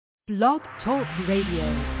Blog Talk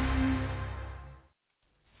Radio.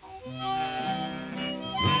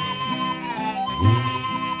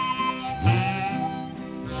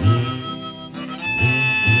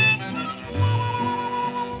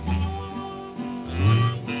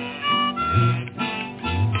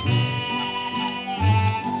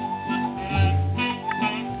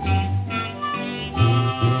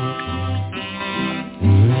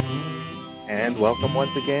 Welcome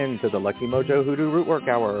once again to the Lucky Mojo Hoodoo Rootwork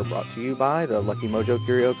Hour, brought to you by the Lucky Mojo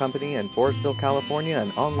Curio Company in Forestville, California,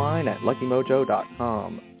 and online at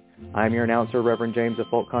luckymojo.com. I'm your announcer, Reverend James of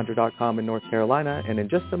folkconjure.com in North Carolina, and in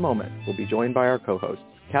just a moment, we'll be joined by our co-hosts,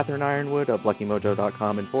 Catherine Ironwood of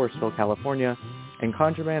luckymojo.com in Forestville, California, and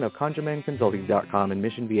ConjureMan of ConjureManConsulting.com in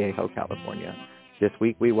Mission Viejo, California. This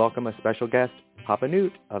week, we welcome a special guest, Papa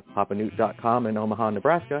Newt of papanewt.com in Omaha,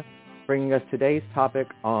 Nebraska, bringing us today's topic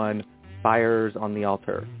on fires on the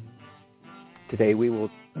altar. Today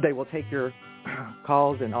they will take your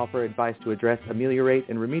calls and offer advice to address, ameliorate,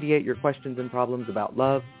 and remediate your questions and problems about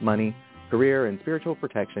love, money, career, and spiritual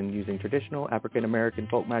protection using traditional African-American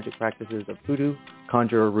folk magic practices of hoodoo,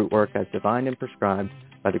 conjure, or root work as divined and prescribed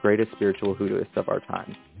by the greatest spiritual hoodooists of our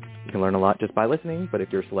time. You can learn a lot just by listening, but if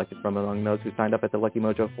you're selected from among those who signed up at the Lucky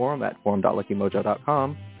Mojo forum at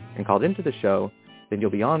forum.luckymojo.com and called into the show, then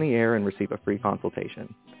you'll be on the air and receive a free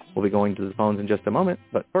consultation. We'll be going to the phones in just a moment,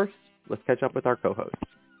 but first, let's catch up with our co-hosts,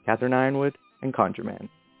 Catherine Ironwood and ConjureMan.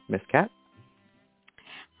 Miss Cat?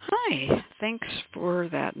 Hi. Thanks for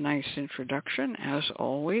that nice introduction, as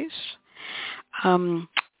always.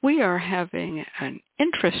 We are having an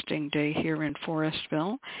interesting day here in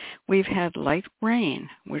Forestville. We've had light rain,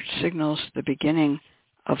 which signals the beginning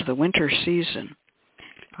of the winter season.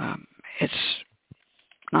 It's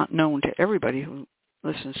not known to everybody who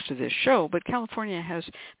listens to this show, but California has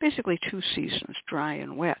basically two seasons, dry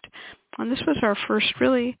and wet. And this was our first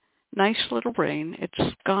really nice little rain.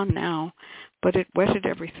 It's gone now, but it wetted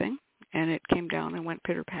everything, and it came down and went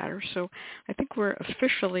pitter-patter. So I think we're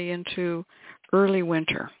officially into early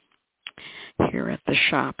winter here at the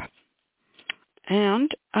shop. And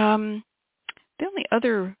the only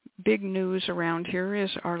other big news around here is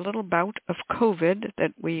our little bout of COVID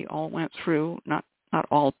that we all went through. Not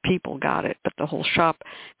all people got it, but the whole shop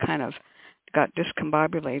kind of got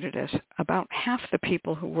discombobulated as about half the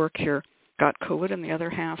people who work here got COVID and the other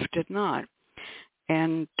half did not.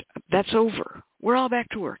 And that's over. We're all back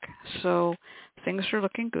to work. So things are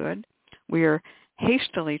looking good. We are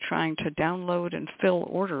hastily trying to download and fill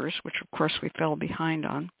orders, which of course we fell behind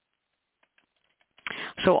on.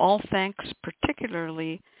 So all thanks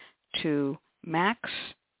particularly to Max,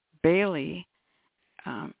 Bailey,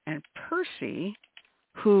 and Percy,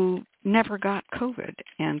 who never got COVID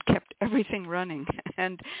and kept everything running.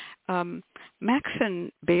 And Max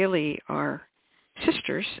and Bailey are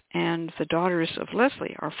sisters and the daughters of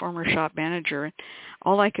Leslie, our former shop manager.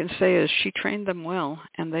 All I can say is she trained them well,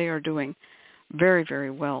 and they are doing very,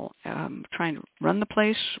 very well. Trying to run the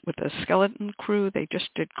place with a skeleton crew. They just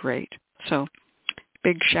did great. So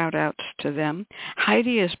big shout-outs to them.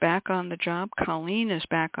 Heidi is back on the job. Colleen is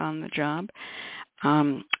back on the job.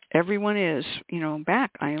 Everyone is,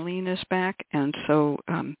 back. Eileen is back, and so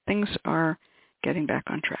things are getting back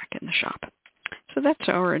on track in the shop. So that's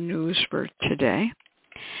our news for today.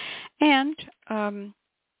 And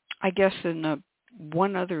I guess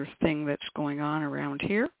one other thing that's going on around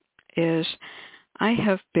here is I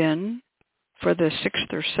have been, for the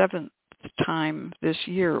 6th or 7th time this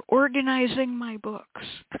year, organizing my books.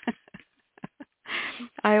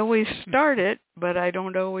 I always start it, but I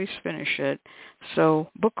don't always finish it. So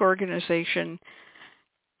book organization,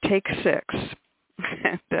 take 6.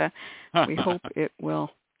 And we hope it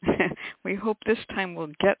will. We hope this time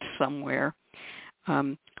we'll get somewhere.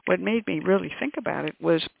 What made me really think about it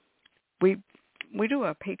was we do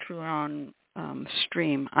a Patreon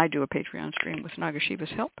stream. I do a Patreon stream with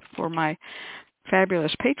Nagashiva's help for my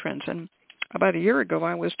fabulous patrons. And about a year ago,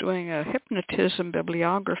 I was doing a hypnotism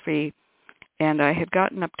bibliography, and I had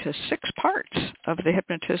gotten up to 6 parts of the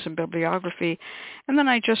hypnotism bibliography, and then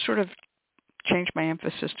I just sort of changed my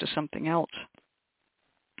emphasis to something else.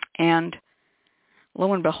 And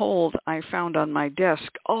lo and behold, I found on my desk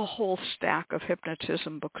a whole stack of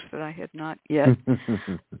hypnotism books that I had not yet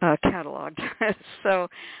cataloged. So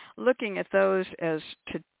looking at those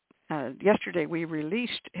yesterday we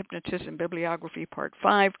released Hypnotism Bibliography Part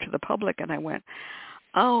 5 to the public, and I went,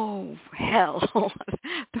 oh, hell,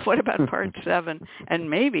 what about Part 7 and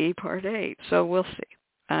maybe Part 8? So we'll see.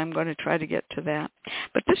 I'm going to try to get to that.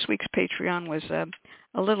 But this week's Patreon was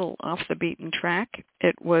a little off the beaten track.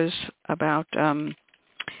 It was about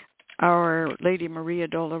Our Lady Maria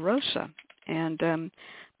Dolorosa. And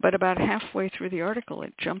But about halfway through the article,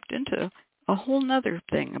 it jumped into a whole nother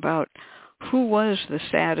thing about who was the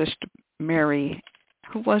saddest Maria.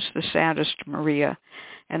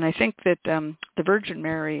 And I think that the Virgin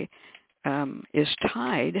Mary is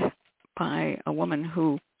tied by a woman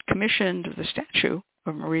who commissioned the statue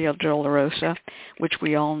of Maria Dolorosa, which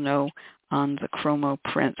we all know on the chromo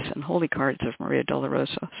prints and holy cards of Maria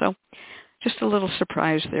Dolorosa. So just a little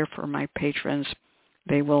surprise there for my patrons.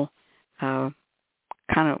 They will kind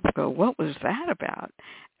of go, what was that about?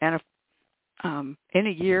 And if, in a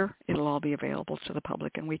year, it'll all be available to the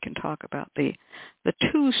public, and we can talk about the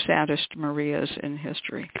two saddest Marias in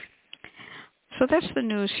history. So that's the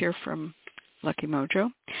news here from Lucky Mojo.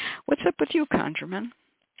 What's up with you, Conjurman?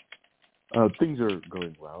 Things are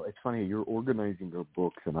going well. It's funny, you're organizing your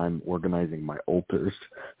books and I'm organizing my altars.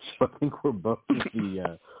 So I think we're both in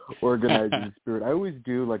the organizing spirit. I always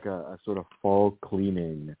do like a sort of fall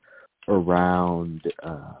cleaning around,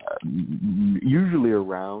 usually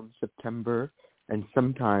around September. And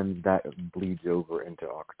sometimes that bleeds over into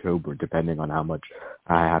October, depending on how much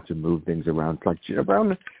I have to move things around. It's like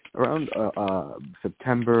around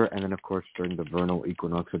September, and then of course during the vernal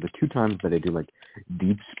equinox are the two times that I do like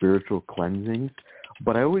deep spiritual cleansings.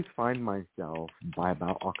 But I always find myself by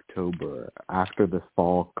about October, after the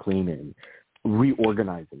fall cleaning,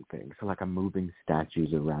 reorganizing things. So like I'm moving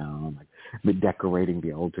statues around, like decorating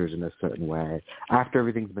the altars in a certain way. After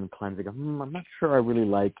everything's been cleansing, I'm not sure I really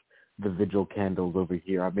like the vigil candles over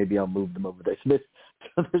here. Maybe I'll move them over there. So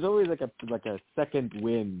there's always like a second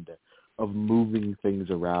wind of moving things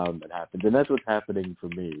around that happens, and that's what's happening for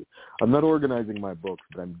me. I'm not organizing my books,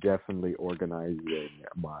 but I'm definitely organizing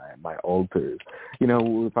my altars. You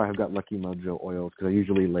know, if I have got Lucky Mojo oils, because I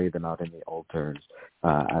usually lay them out in the altars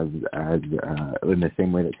as in the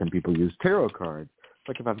same way that some people use tarot cards.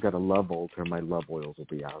 Like if I've got a love altar, my love oils will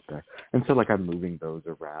be out there. And so like I'm moving those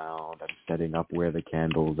around. I'm setting up where the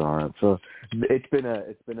candles are. So it's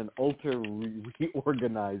been an altar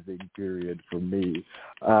reorganizing period for me.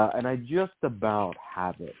 And I just about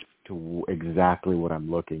have it to exactly what I'm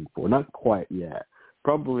looking for. Not quite yet.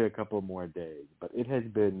 Probably a couple more days. But it has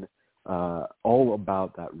been all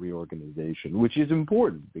about that reorganization, which is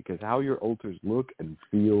important because how your altars look and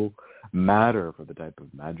feel matter for the type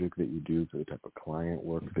of magic that you do, for the type of client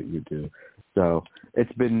work that you do. So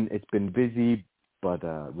it's been busy but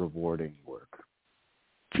rewarding work.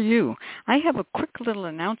 For you, I have a quick little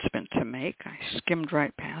announcement to make. I skimmed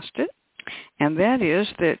right past it, and that is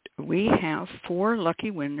that we have 4 lucky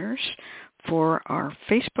winners for our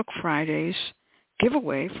Facebook Fridays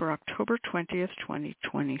giveaway for October 20th,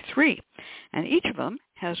 2023. And each of them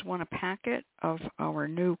has won a packet of our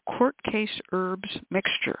new court case herbs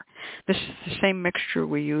mixture. This is the same mixture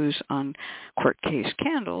we use on court case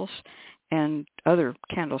candles and other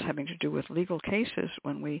candles having to do with legal cases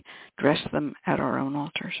when we dress them at our own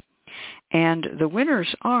altars. And the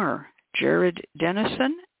winners are Jared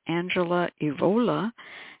Dennison, Angela Evola,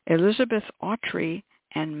 Elizabeth Autry,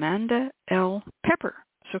 and Manda L. Pepper.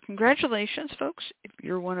 So congratulations, folks. If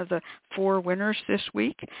you're one of the 4 winners this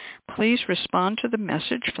week, please respond to the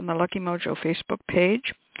message from the Lucky Mojo Facebook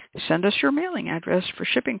page. Send us your mailing address for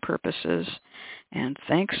shipping purposes. And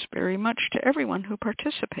thanks very much to everyone who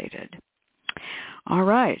participated. All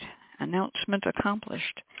right. Announcement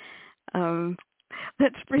accomplished.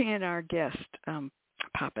 Let's bring in our guest,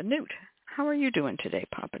 Papa Newt. How are you doing today,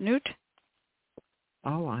 Papa Newt?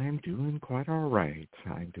 Oh, I am doing quite all right.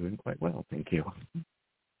 I'm doing quite well, thank you.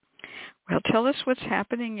 Well, tell us what's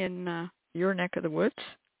happening in your neck of the woods.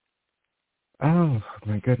 Oh,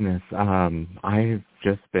 my goodness. I've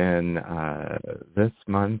just been, this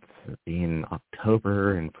month being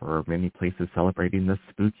October and for many places celebrating the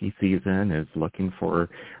spooky season is looking for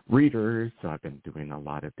readers. So I've been doing a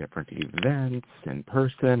lot of different events in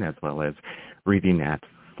person as well as reading at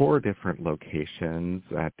 4 different locations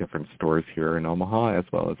at different stores here in Omaha, as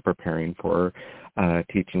well as preparing for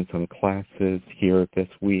teaching some classes here this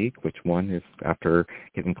week, which one is after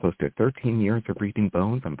getting close to 13 years of reading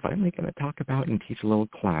bones. I'm finally going to talk about and teach a little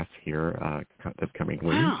class here this coming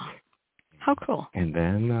week. Wow. How cool. And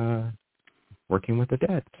then working with the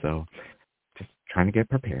dead. So just trying to get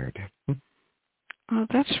prepared. Oh,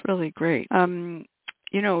 that's really great.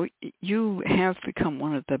 You know, you have become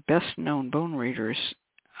one of the best-known bone readers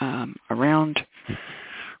around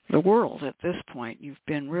the world at this point. You've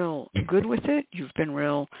been real good with it. You've been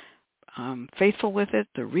real faithful with it.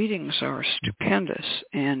 The readings are stupendous,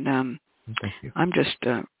 and Thank you. I'm just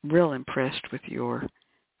real impressed with your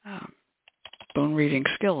bone reading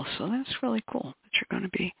skills. So that's really cool that you're going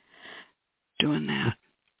to be doing that.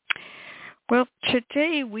 Well,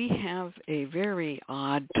 today we have a very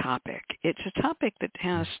odd topic. It's a topic that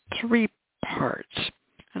has 3 parts,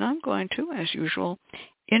 and I'm going to, as usual,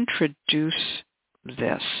 introduce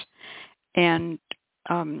this. And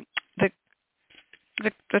the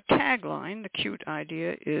tagline, the cute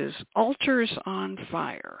idea, is altars on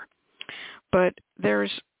fire. But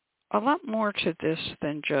there's a lot more to this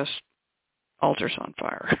than just altars on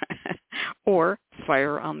fire or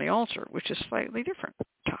fire on the altar, which is a slightly different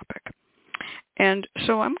topic. And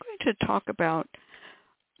so I'm going to talk about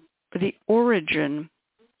the origin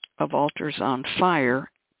of altars on fire,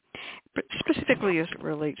 but specifically as it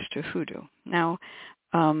relates to hoodoo. Now,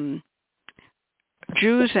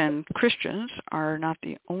 Jews and Christians are not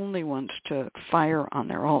the only ones to fire on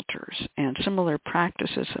their altars, and similar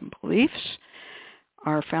practices and beliefs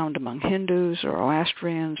are found among Hindus,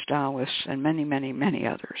 Zoroastrians, Taoists, and many, many, many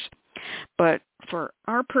others. But for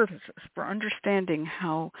our purposes, for understanding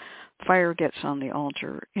how fire gets on the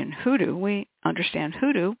altar in hoodoo, we understand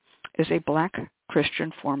hoodoo is a black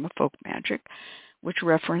Christian form of folk magic, which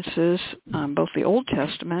references both the Old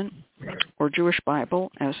Testament or Jewish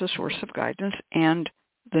Bible as a source of guidance and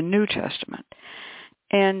the New Testament.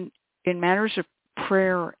 And in matters of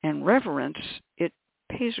prayer and reverence, it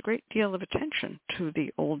pays a great deal of attention to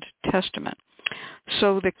the Old Testament.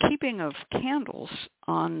 So the keeping of candles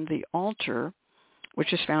on the altar,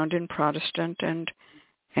 which is found in Protestant and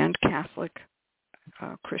Catholic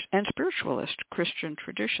and spiritualist Christian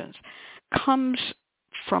traditions, comes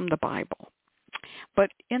from the Bible.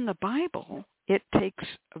 But in the Bible, it takes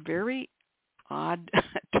a very odd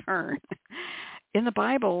turn. In the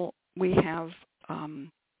Bible, we have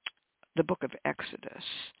the book of Exodus,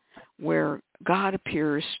 where God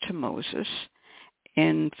appears to Moses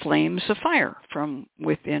in flames of fire from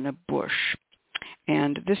within a bush.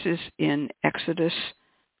 And this is in Exodus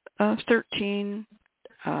 13,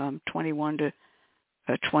 21 to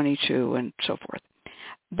 22, and so forth.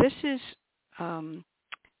 This is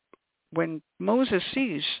when Moses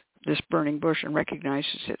sees this burning bush and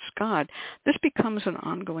recognizes it's God, this becomes an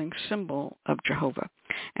ongoing symbol of Jehovah.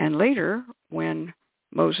 And later, when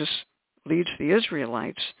Moses leads the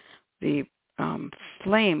Israelites, the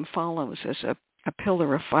flame follows as a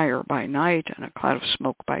pillar of fire by night and a cloud of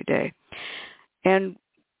smoke by day. And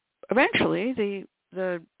eventually,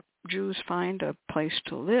 the Jews find a place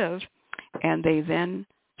to live, and they then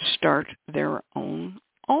start their own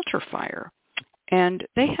altar fire. And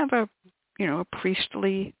they have a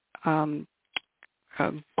priestly group,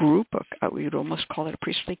 we'd almost call it a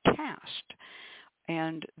priestly caste.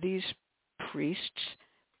 And these priests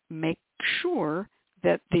make sure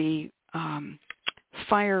that the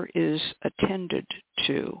fire is attended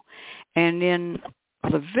to. And in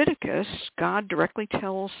Leviticus, God directly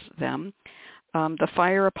tells them, the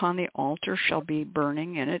fire upon the altar shall be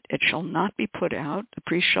burning in it. It shall not be put out. The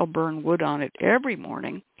priest shall burn wood on it every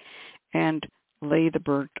morning and lay the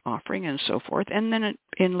burnt offering and so forth. And then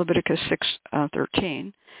in Leviticus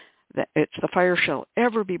 6:13, that it's the fire shall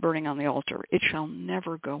ever be burning on the altar. It shall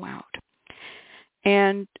never go out.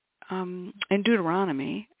 And in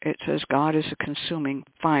Deuteronomy, it says God is a consuming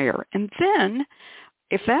fire. And then,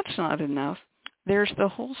 if that's not enough, there's the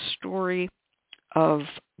whole story of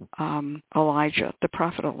Elijah, the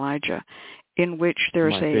prophet Elijah, in which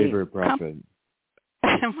there's my favorite prophet.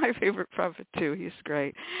 My favorite prophet, too. He's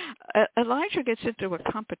great. Elijah gets into a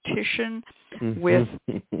competition with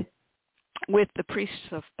the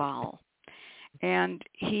priests of Baal. And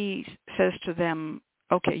he says to them,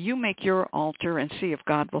 okay, you make your altar and see if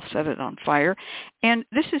God will set it on fire. And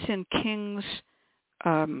this is in Kings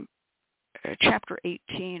chapter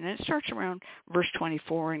 18, and it starts around verse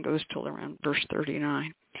 24 and goes till around verse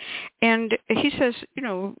 39. And he says,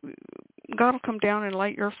 God will come down and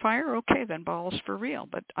light your fire. Okay, then Baal's for real,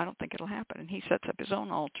 but I don't think it'll happen. And he sets up his own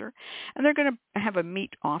altar, and they're going to have a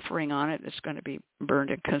meat offering on it that's going to be burned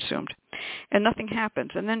and consumed. And nothing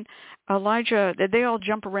happens. And then Elijah, they all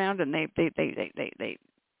jump around and they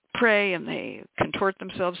pray and they contort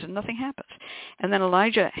themselves, and nothing happens. And then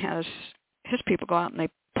Elijah has his people go out and they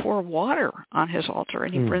pour water on his altar,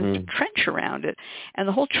 and he burns a trench around it, and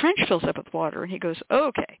the whole trench fills up with water. And he goes,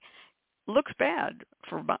 okay, looks bad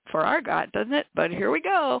for our God, doesn't it? But here we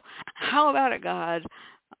go. How about it, God?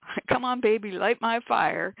 Come on, baby, light my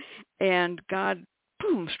fire. And God,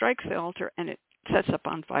 boom, strikes the altar, and it sets up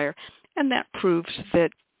on fire. And that proves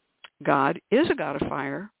that God is a God of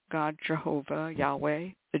fire, God Jehovah, Yahweh,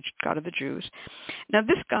 the God of the Jews. Now,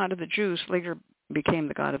 this God of the Jews later became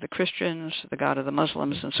the God of the Christians, the God of the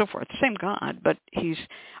Muslims, and so forth. Same God, but he's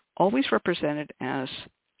always represented as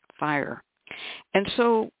fire. And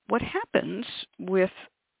so what happens with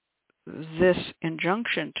this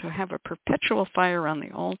injunction to have a perpetual fire on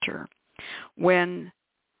the altar when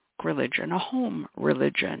religion, a home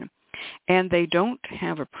religion, and they don't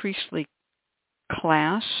have a priestly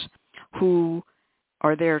class who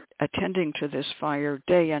are there attending to this fire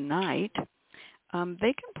day and night,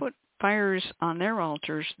 they can put fires on their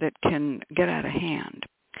altars that can get out of hand.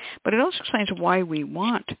 But it also explains why we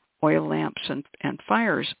want oil lamps and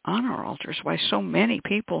fires on our altars, why so many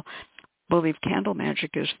people believe candle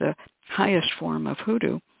magic is the highest form of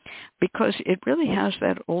hoodoo, because it really has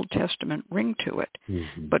that Old Testament ring to it.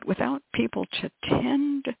 Mm-hmm. But without people to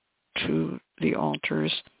tend to the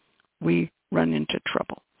altars, we run into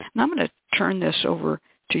trouble. Now I'm going to turn this over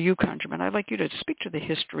to you, Conjurman. I'd like you to speak to the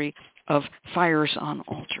history of fires on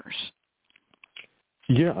altars.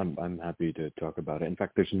 Yeah, I'm happy to talk about it. In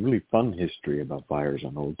fact, there's some really fun history about fires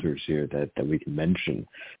on altars here that we can mention.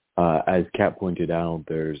 As Kat pointed out,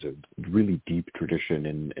 there's a really deep tradition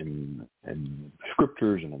in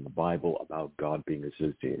scriptures and in the Bible about God being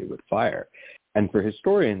associated with fire. And for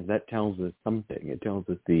historians, that tells us something. It tells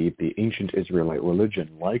us the ancient Israelite religion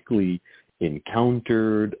likely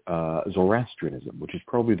encountered Zoroastrianism, which is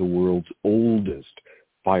probably the world's oldest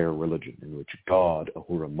fire religion, in which God,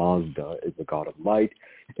 Ahura Mazda, is the god of light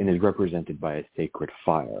and is represented by a sacred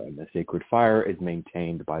fire. And the sacred fire is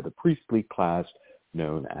maintained by the priestly class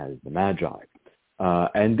known as the Magi.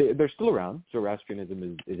 And they're still around.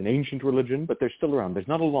 Zoroastrianism is an ancient religion, but they're still around. There's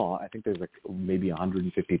not a law. I think there's like maybe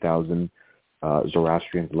 150,000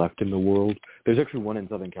 Zoroastrians left in the world. There's actually one in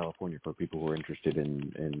Southern California for people who are interested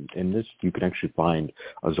in this. You can actually find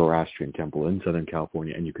a Zoroastrian temple in Southern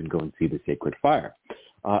California, and you can go and see the sacred fire.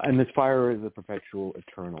 And this fire is a perpetual,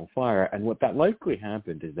 eternal fire. And what that likely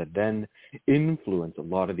happened is that then influenced a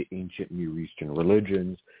lot of the ancient Near Eastern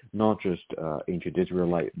religions, not just ancient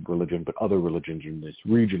Israelite religion, but other religions in this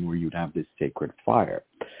region where you'd have this sacred fire.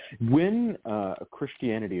 When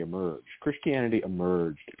Christianity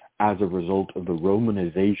emerged as a result of the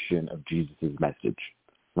Romanization of Jesus' message,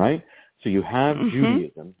 right? So you have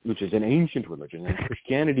Judaism, which is an ancient religion, and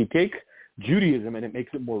Christianity takes Judaism and it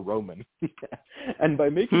makes it more Roman. And by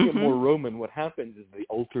making it more Roman, what happens is the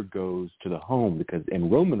altar goes to the home, because in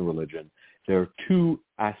Roman religion, there are two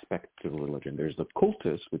aspects to religion. There's the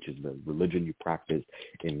cultus, which is the religion you practice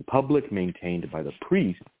in public, maintained by the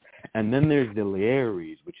priest. And then there's the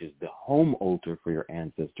lares, which is the home altar for your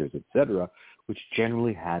ancestors, etc., which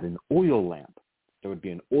generally had an oil lamp. There would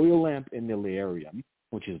be an oil lamp in the laerium,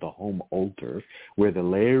 which is the home altar, where the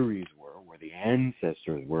lares were, where the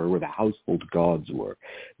ancestors were, where the household gods were.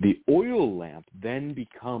 The oil lamp then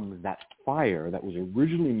becomes that fire that was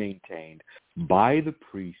originally maintained by the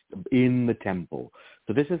priest in the temple.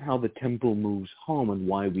 So this is how the temple moves home, and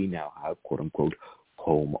why we now have, quote-unquote,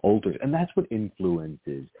 home altars. And that's what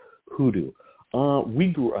influences hoodoo.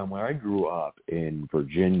 Where I grew up in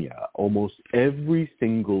Virginia, almost every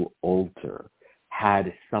single altar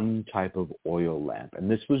had some type of oil lamp,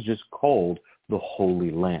 and this was just called the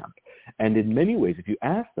holy lamp. And in many ways, if you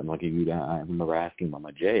ask them, like I remember asking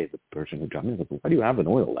Mama Jay, the person who joined me, like, why do you have an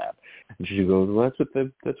oil lamp? And she goes, well,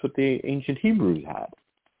 that's what the ancient Hebrews had.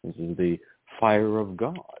 This is the fire of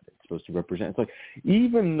God. It's supposed to represent. It's like,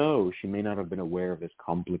 even though she may not have been aware of this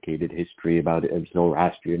complicated history about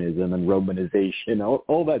Zoroastrianism and Romanization,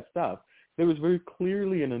 all that stuff, there was very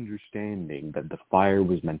clearly an understanding that the fire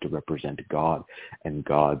was meant to represent God and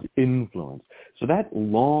God's influence. So that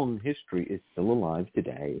long history is still alive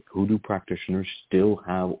today. Hoodoo practitioners still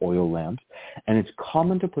have oil lamps, and it's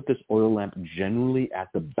common to put this oil lamp generally at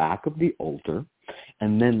the back of the altar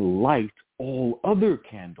and then light all other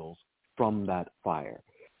candles from that fire.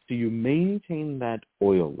 So you maintain that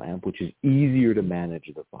oil lamp, which is easier to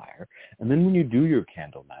manage the fire. And then when you do your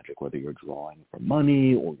candle magic, whether you're drawing for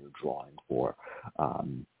money or you're drawing for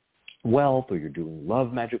wealth, or you're doing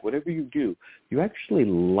love magic, whatever you do, you actually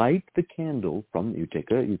light the candle from, you take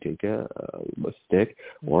a stick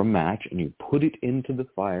or a match and you put it into the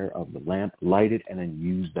fire of the lamp, light it, and then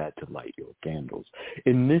use that to light your candles.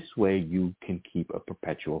 In this way, you can keep a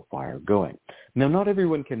perpetual fire going. Now, not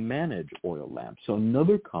everyone can manage oil lamps, so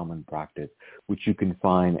another common practice, which you can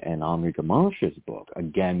find in Omri Gamash's book,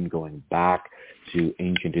 again going back to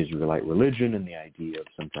ancient Israelite religion and the idea of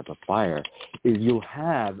some type of fire, is you'll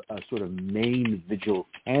have a sort of main vigil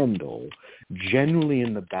candle, generally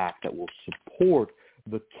in the back, that will support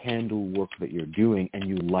the candle work that you're doing, and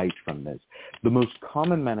you light from this. The most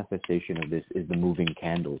common manifestation of this is the moving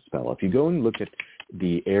candle spell. If you go and look at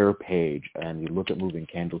the AIRR page and you look at moving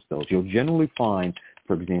candle spells, you'll generally find,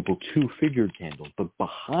 for example, two figured candles, but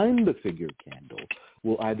behind the figured candle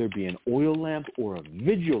will either be an oil lamp or a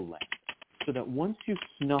vigil lamp, so that once you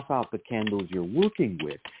snuff out the candles you're working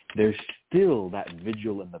with, there's still that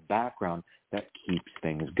vigil in the background that keeps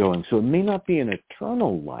things going. So it may not be an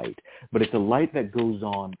eternal light, but it's a light that goes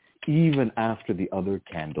on even after the other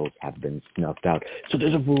candles have been snuffed out. So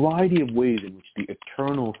there's a variety of ways in which the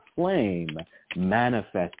eternal flame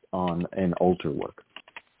manifests on an altar work.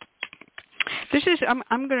 This is,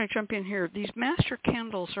 I'm going to jump in here. These master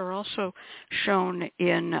candles are also shown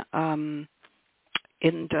in The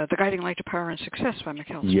Guiding Light to Power and Success by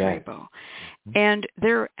Mikhail Strabo. And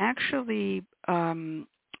there actually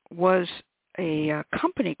was a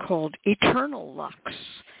company called Eternal Lux,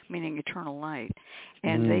 meaning eternal light,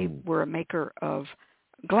 and they were a maker of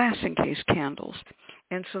glass encased candles.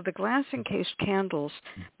 And so the glass encased candles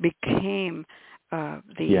became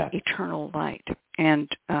the eternal light. And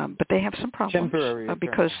but they have some problems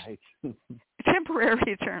because temporary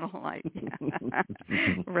eternal light.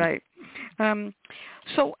 Right.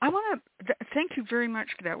 So I want to thank you very much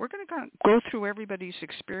for that. We're going to go through everybody's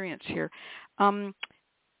experience here.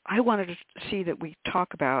 I wanted to see that we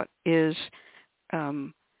talk about is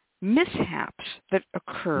mishaps that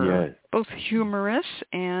occur, both humorous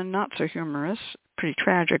and not so humorous, pretty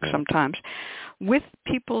tragic sometimes, with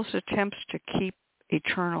people's attempts to keep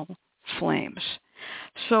eternal flames.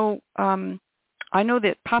 So I know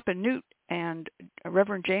that Papa Newt and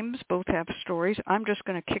Reverend James both have stories. I'm just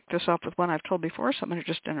going to kick this off with one I've told before, so I'm going to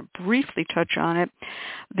just briefly touch on it.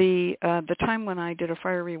 The time when I did a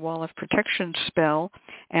fiery wall of protection spell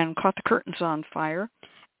and caught the curtains on fire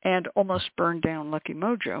and almost burned down Lucky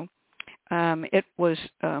Mojo. It was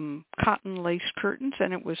cotton lace curtains,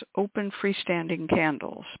 and it was open freestanding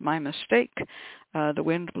candles. My mistake. The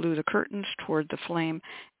wind blew the curtains toward the flame,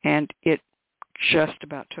 and it just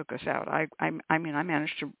about took us out. I mean, I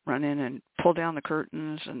managed to run in and pull down the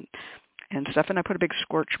curtains and stuff, and I put a big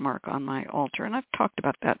scorch mark on my altar. And I've talked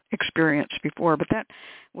about that experience before, but that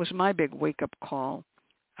was my big wake-up call.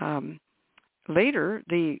 Later,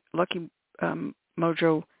 the Lucky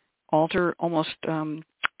Mojo altar almost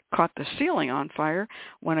caught the ceiling on fire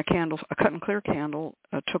when a cut and clear candle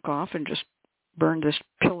took off and just burned this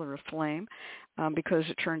pillar of flame because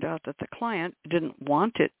it turned out that the client didn't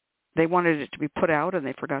want it. They wanted it to be put out, and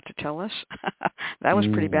they forgot to tell us. That was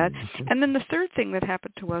pretty bad. And then the third thing that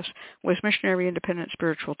happened to us was Missionary Independent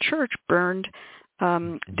Spiritual Church burned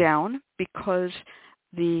down because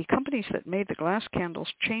the companies that made the glass candles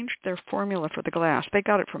changed their formula for the glass. They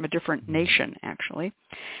got it from a different nation, actually.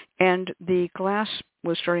 And the glass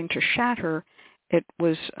was starting to shatter. It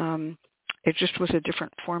just was a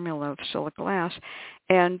different formula of silica glass.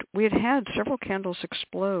 And we had several candles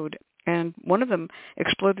explode. And one of them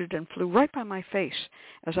exploded and flew right by my face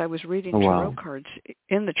as I was reading tarot cards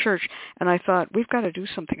in the church. And I thought, we've got to do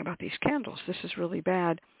something about these candles. This is really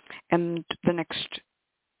bad. And the next,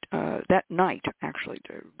 that night, actually,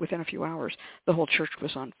 within a few hours, the whole church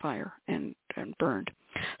was on fire and burned.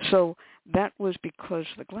 So that was because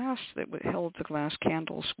the glass that held the glass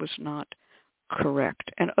candles was not correct.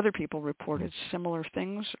 And other people reported similar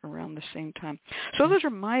things around the same time. So those are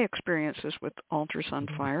my experiences with altars on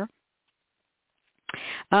fire.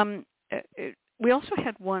 We also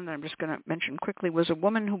had one that I'm just going to mention quickly, was a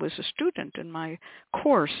woman who was a student in my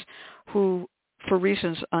course who, for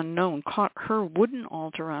reasons unknown, caught her wooden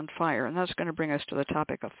altar on fire. And that's going to bring us to the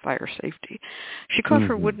topic of fire safety. She caught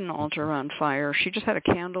her wooden altar on fire. She just had a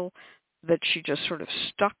candle that she just sort of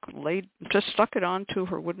stuck it onto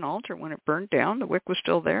her wooden altar. When it burned down, the wick was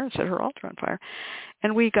still there. It set her altar on fire.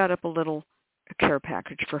 And we got up a little care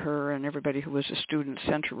package for her, and everybody who was a student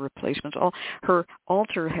sent her replacements. All her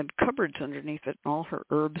altar had cupboards underneath it, and all her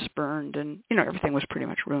herbs burned, and everything was pretty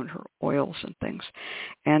much ruined, her oils and things.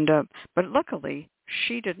 And but luckily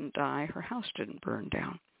she didn't die. Her house didn't burn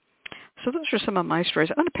down. So those are some of my stories.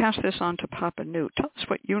 I'm going to pass this on to Papa Newt. Tell us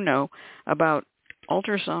what you know about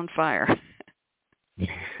altars on fire.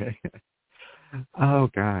 Oh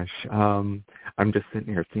gosh, I'm just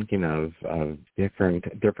sitting here thinking of different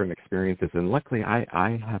experiences, and luckily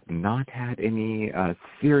I have not had any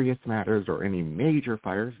serious matters or any major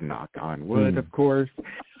fires. Knock on wood, of course.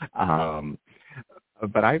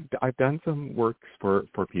 But I've done some works for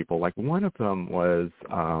people. Like one of them was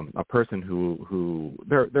a person who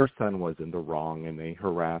their son was in the wrong, and they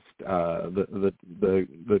harassed the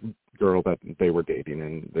girl that they were dating,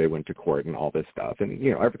 and they went to court and all this stuff, and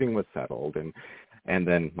everything was settled, and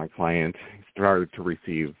then my client started to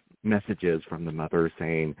receive messages from the mother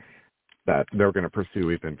saying that they're going to pursue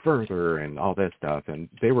even further and all this stuff, and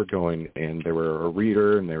they were going, and they were a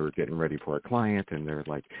reader, and they were getting ready for a client, and they're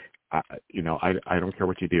like, I don't care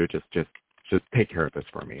what you do, just take care of this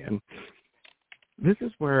for me. And this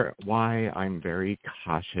is why I'm very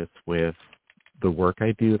cautious with the work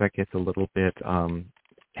I do. That gets a little bit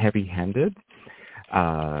heavy-handed.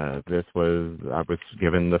 I was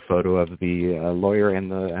given the photo of the lawyer and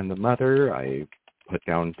the mother. I put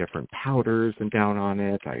down different powders and down on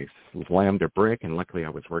it. I slammed a brick, and luckily I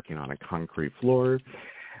was working on a concrete floor.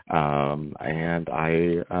 And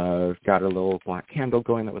I got a little black candle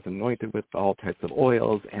going that was anointed with all types of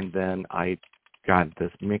oils, and then I got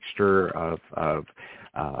this mixture of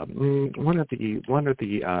one of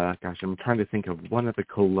the I'm trying to think of one of the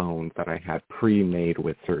colognes that I had pre-made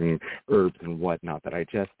with certain herbs and whatnot that I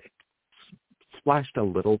just splashed a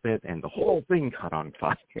little bit, and the whole thing caught on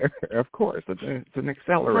fire. Of course, it's an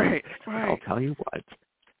accelerant. Right. I'll tell you what.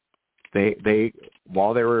 They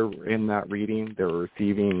while they were in that reading, they were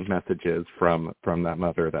receiving messages from that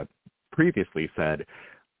mother that previously said,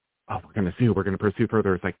 "Oh, we're going to sue. We're going to pursue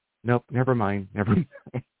further." It's like, nope, never mind.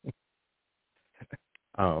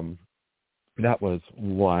 That was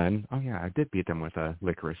one. Oh yeah, I did beat them with a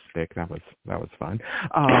licorice stick. That was fun.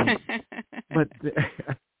 But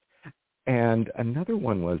and another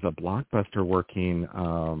one was a Blockbuster working,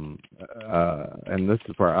 and this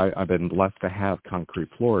is where I've been blessed to have concrete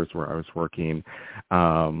floors where I was working,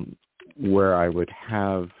 where I would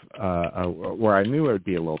have, where I knew it would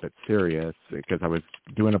be a little bit serious because I was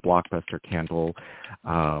doing a Blockbuster candle,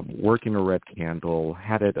 working a red candle,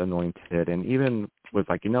 had it anointed, and even was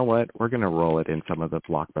like, you know what, we're going to roll it in some of the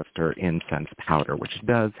Blockbuster incense powder, which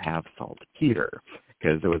does have saltpeter,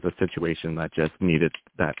 because it was a situation that just needed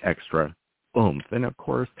that extra oomph. And of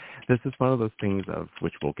course, this is one of those things of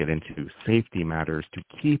which we'll get into safety matters to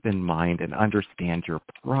keep in mind and understand your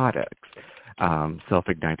products.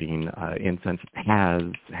 Self-igniting incense has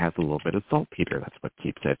a little bit of saltpeter. That's what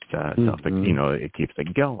keeps it it keeps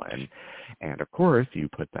it going. And of course, you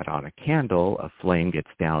put that on a candle, a flame gets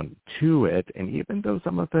down to it, and even though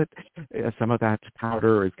some of that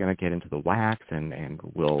powder is going to get into the wax and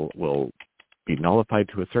will be nullified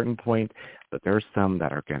to a certain point, but there's some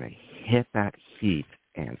that are going to hit that heat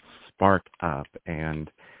and spark up,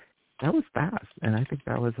 and that was fast. And I think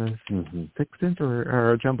that was a 6-inch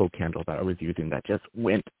or a jumbo candle that I was using that just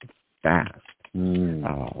went fast.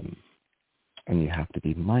 And you have to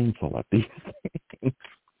be mindful of these things.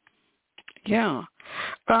 Yeah.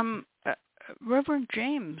 Reverend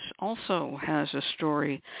James also has a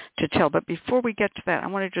story to tell, but before we get to that, I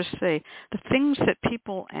want to just say the things that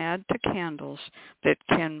people add to candles that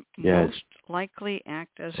can most likely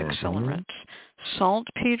act as accelerants: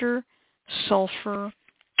 saltpeter, sulfur,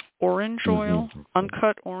 orange oil,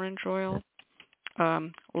 uncut orange oil,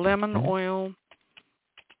 lemon oil,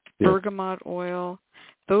 bergamot oil.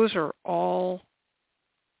 Those are all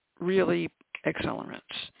really accelerants.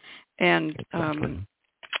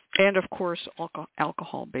 And of course,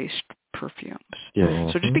 alcohol-based perfumes.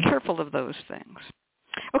 So just be careful of those things.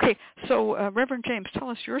 Okay, so Reverend James, tell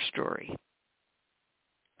us your story.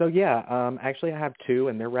 So actually I have two,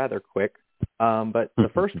 and they're rather quick. But the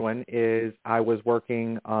first one is I was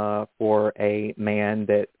working for a man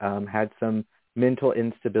that had some mental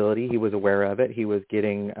instability. He was aware of it. He was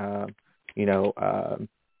getting,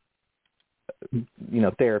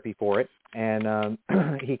 therapy for it. And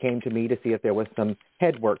he came to me to see if there was some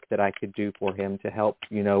head work that I could do for him to help,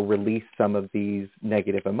 release some of these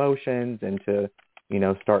negative emotions and to,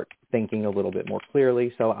 start thinking a little bit more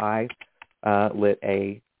clearly. So I lit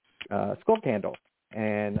a skull candle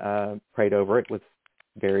and prayed over it with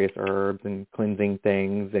various herbs and cleansing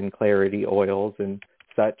things and clarity oils and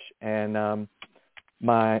such. And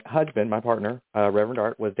my husband, my partner, Reverend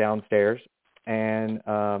Art, was downstairs, and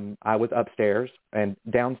I was upstairs, and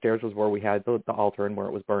downstairs was where we had the altar and where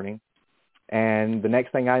it was burning. And the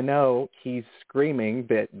next thing I know, he's screaming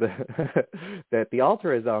that the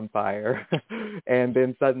altar is on fire, and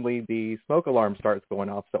then suddenly the smoke alarm starts going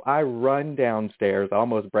off. So I run downstairs, I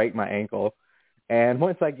almost break my ankle, and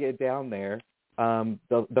once I get down there,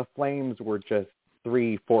 the flames were just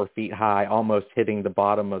 3-4 feet high, almost hitting the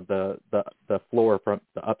bottom of the floor from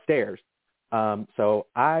the upstairs. So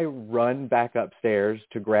I run back upstairs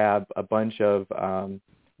to grab a bunch of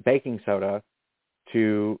baking soda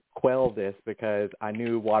to quell this because I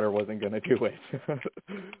knew water wasn't going to do it.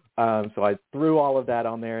 So I threw all of that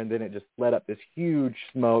on there, and then it just let up this huge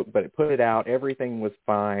smoke, but it put it out. Everything was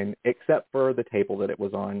fine except for the table that it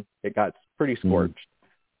was on. It got pretty scorched.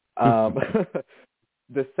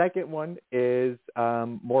 The second one is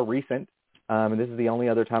more recent. And this is the only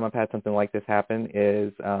other time I've had something like this happen,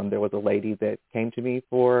 is there was a lady that came to me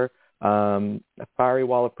for a fiery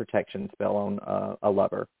wall of protection spell on a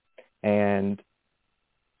lover. And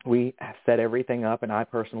we set everything up, and I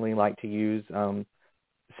personally like to use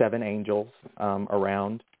 7 angels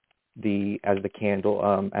around as the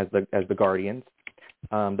candle, as the guardians.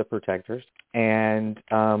 the protectors, and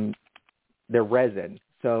they're resin.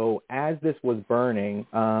 So as this was burning,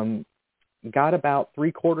 got about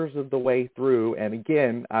 3/4 of the way through, and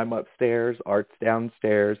again, I'm upstairs, Art's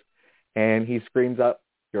downstairs, and he screams up,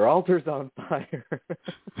 "Your altar's on fire."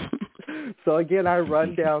 So again, I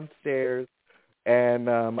run downstairs, and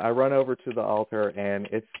I run over to the altar, and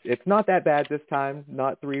it's not that bad this time,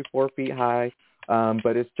 not 3-4 feet high,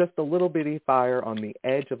 but it's just a little bitty fire on the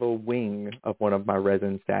edge of a wing of one of my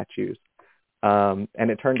resin statues. And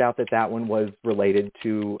it turned out that one was related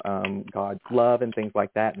to God's love and things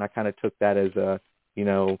like that, and I kind of took that as a,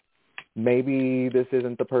 maybe this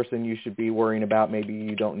isn't the person you should be worrying about. Maybe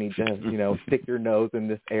you don't need to, stick your nose in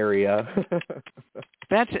this area.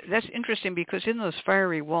 That's interesting, because in those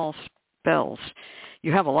fiery wall spells,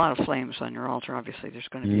 you have a lot of flames on your altar. Obviously, there's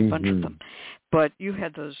going to be a bunch of them, but you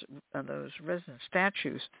had those resin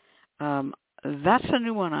statues. That's a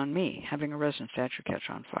new one on me, having a resin statue catch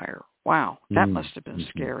on fire. Wow, that must have been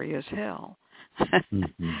scary as hell.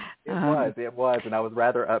 It was, and I was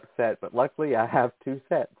rather upset, but luckily I have 2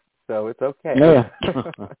 sets, so it's okay. Yeah.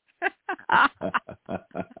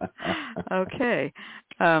 Okay.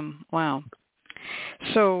 Wow.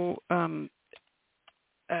 So,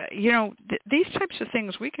 these types of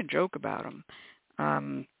things, we can joke about them.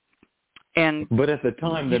 But at the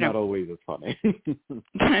time, they're not always as funny.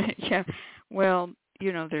 Yeah. Well,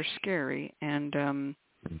 they're scary, and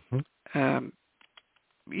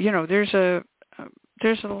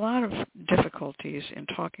there's a lot of difficulties in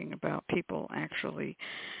talking about people actually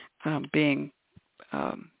being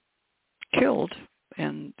killed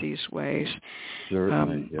in these ways.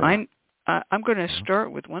 Certainly. Yeah. I'm going to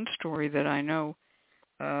start with one story that I know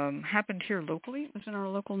happened here locally. It was in our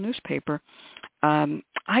local newspaper.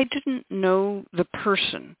 I didn't know the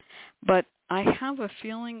person, but I have a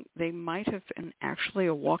feeling they might have been actually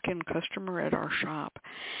a walk-in customer at our shop.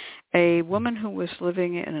 A woman who was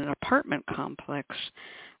living in an apartment complex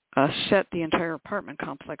set the entire apartment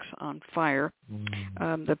complex on fire.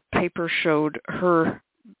 The paper showed her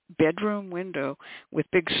bedroom window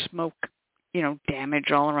with big smoke,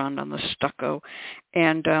 damage all around on the stucco.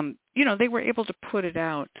 And, they were able to put it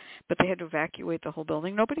out, but they had to evacuate the whole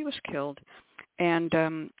building. Nobody was killed. And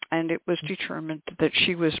it was determined that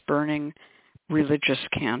she was burning religious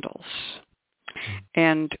candles.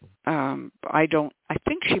 And I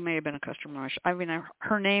think she may have been a customer.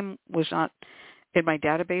 Her name was not in my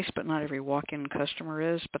database, but not every walk-in customer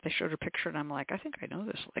is. But they showed her picture, and I'm like, I think I know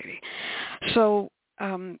this lady. So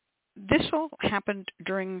this all happened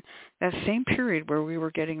during that same period where we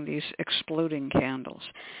were getting these exploding candles.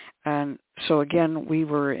 And so again, we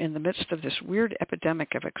were in the midst of this weird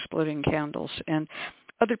epidemic of exploding candles, and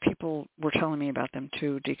other people were telling me about them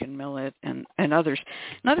too, Deacon Millett and others.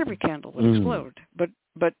 Not every candle would explode, but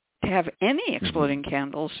to have any exploding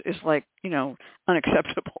candles is like,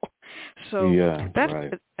 unacceptable. So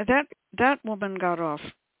that woman got off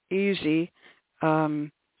easy.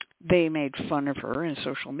 They made fun of her in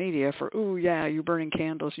social media for, oh yeah, you're burning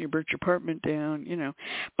candles and you burnt your apartment down,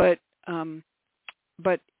 But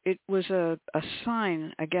it was a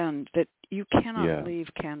sign, again, that you cannot leave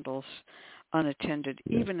candles unattended,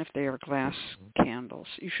 even if they are glass candles.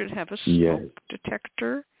 You should have a smoke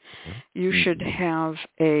detector. You should have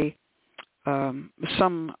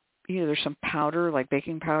there's some powder, like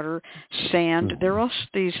baking powder, sand. There are also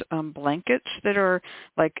these blankets that are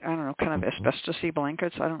like, I don't know, kind of asbestos-y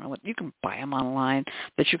blankets. I don't know what, you can buy them online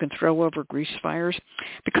that you can throw over grease fires.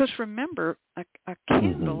 Because remember, a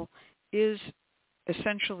candle is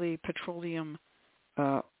essentially petroleum,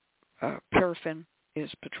 paraffin is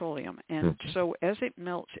petroleum. And so as it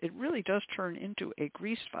melts, it really does turn into a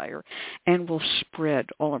grease fire and will spread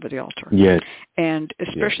all over the altar. Yes. And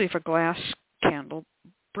especially if a glass candle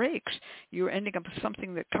breaks, you're ending up with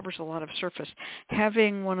something that covers a lot of surface.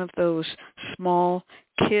 Having one of those small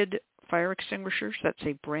kid fire extinguishers, that's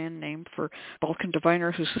a brand name for Balkan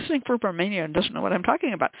Diviner who's listening from Romania and doesn't know what I'm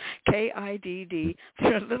talking about. KIDD.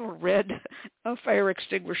 They're little red fire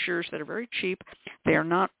extinguishers that are very cheap. They are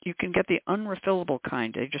not, you can get the unrefillable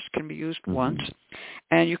kind. They just can be used once.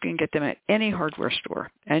 And you can get them at any hardware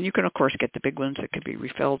store. And you can, of course, get the big ones that can be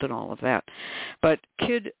refilled and all of that. But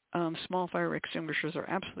kid small fire extinguishers are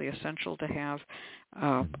absolutely essential to have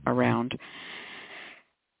around.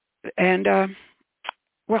 And,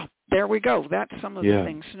 well, there we go. That's some of the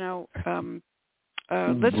things. Now,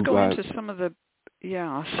 let's go into some of the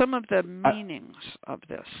meanings of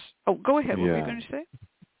this. Oh, go ahead. What were you going to say?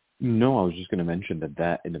 No, I was just going to mention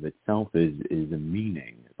that in of itself is a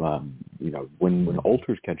meaning. When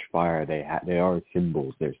altars catch fire, they are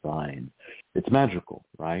symbols, they're signs. It's magical,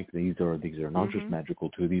 right? right? These are not just magical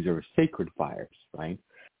too. These are sacred fires, right?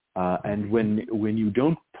 And when you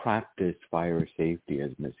don't practice fire safety,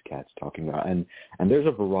 as Ms. Kat's talking about, and there's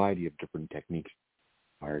a variety of different techniques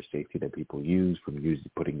fire safety that people use, from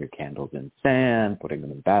putting your candles in sand, putting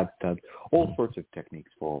them in bathtubs, all sorts of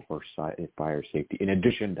techniques for fire safety, in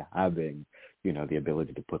addition to having, the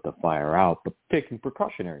ability to put the fire out, but taking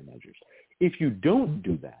precautionary measures. If you don't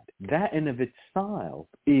do that, that in of itself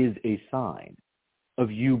is a sign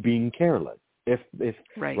of you being careless. If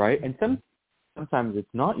right? And sometimes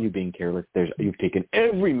it's not you being careless. You've taken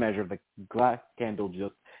every measure. The glass candle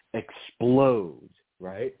just explodes,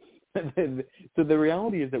 right? So the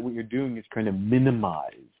reality is that what you're doing is trying to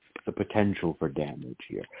minimize the potential for damage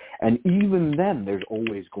here. And even then, there's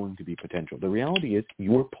always going to be potential. The reality is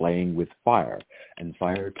you're playing with fire, and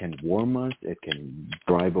fire can warm us, it can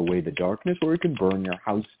drive away the darkness, or it can burn your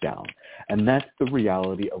house down. And that's the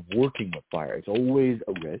reality of working with fire. It's always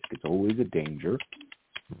a risk. It's always a danger.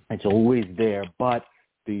 It's always there, but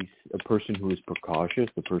a person who is precautious,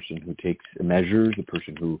 the person who takes measures, the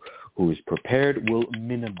person who is prepared will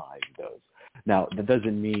minimize those. Now, that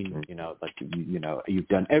doesn't mean, you've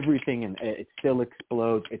done everything and it still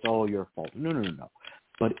explodes, it's all your fault. No.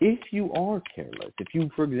 But if you are careless, if you,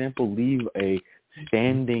 for example, leave a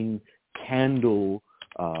standing candle,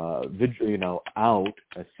 out,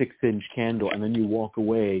 a 6-inch candle, and then you walk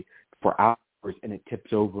away for hours and it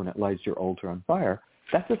tips over and it lights your altar on fire,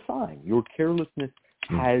 that's a sign. Your carelessness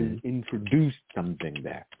has introduced something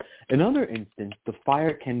there. In other instances, the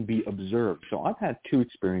fire can be observed. So I've had 2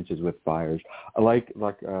 experiences with fires. Like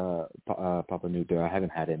Papa Newt, I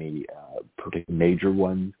haven't had any particular major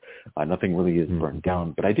ones. Nothing really is burnt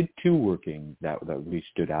down. But I did 2 working that really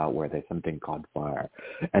stood out where there's something caught fire.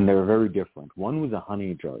 And they were very different. One was a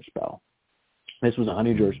honey jar spell. This was a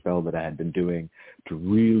honey jar spell that I had been doing to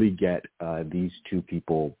really get these 2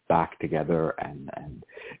 people back together, and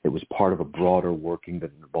it was part of a broader working that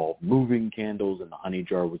involved moving candles, and the honey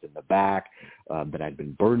jar was in the back that I'd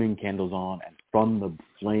been burning candles on, and from the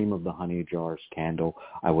flame of the honey jar's candle,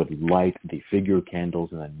 I would light the figure candles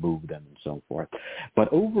and then move them and so forth.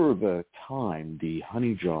 But over the time, the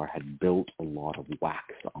honey jar had built a lot of wax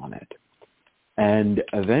on it. And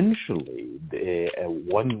eventually,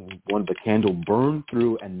 one of the candle burned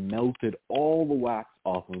through and melted all the wax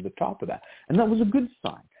off of the top of that. And that was a good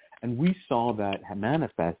sign. And we saw that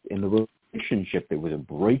manifest in the relationship. There was a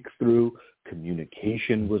breakthrough.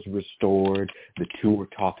 Communication was restored. The 2 were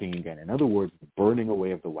talking again. In other words, the burning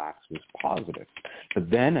away of the wax was positive. But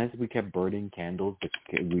then as we kept burning candles,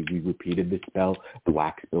 we repeated the spell, the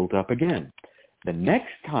wax built up again. The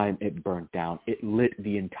next time it burnt down, it lit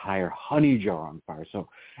the entire honey jar on fire.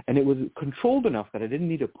 And it was controlled enough that I didn't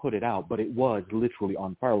need to put it out, but it was literally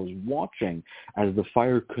on fire. I was watching as the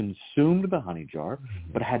fire consumed the honey jar,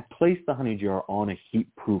 but I had placed the honey jar on a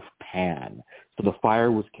heat-proof pan. So the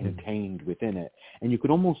fire was contained within it. And you could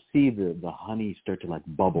almost see the honey start to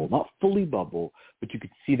bubble. Not fully bubble, but you could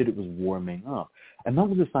see that it was warming up. And that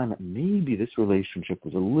was a sign that maybe this relationship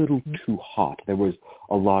was a little too hot. There was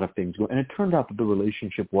a lot of things going on. And it turned out that the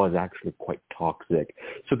relationship was actually quite toxic.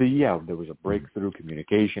 So there was a breakthrough.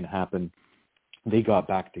 Communication happened. They got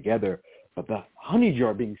back together. But the honey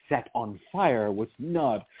jar being set on fire was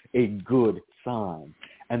not a good sign.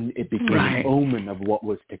 And it became an omen of what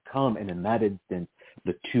was to come. And in that instance,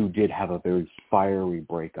 the 2 did have a very fiery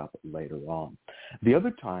breakup later on. The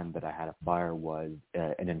other time that I had a fire was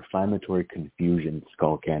an inflammatory confusion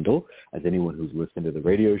skull candle. As anyone who's listened to the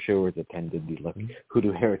radio show or has attended the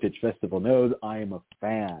Hoodoo Heritage Festival knows, I am a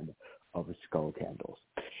fan of skull candles.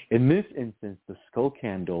 In this instance, the skull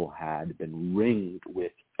candle had been ringed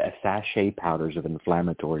with sachet powders of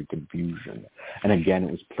inflammatory confusion. And again,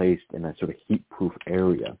 it was placed in a sort of heat-proof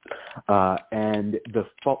area. And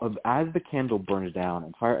as the candle burns down,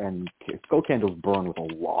 and skull candles burn with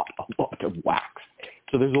a lot of wax.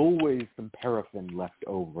 So there's always some paraffin left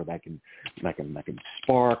over that can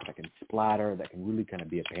spark, that can splatter, that can really kind of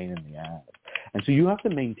be a pain in the ass. And so you have to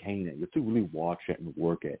maintain it. You have to really watch it and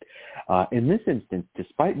work it. In this instance,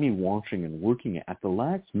 despite me watching and working it, at the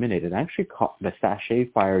last minute, it actually caught the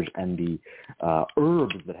sachet fires and the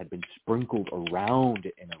herbs that had been sprinkled around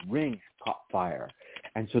it in a ring caught fire.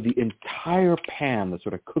 And so the entire pan, the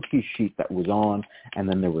sort of cookie sheet that was on, and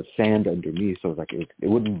then there was sand underneath, so it was it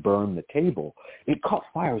wouldn't burn the table. It caught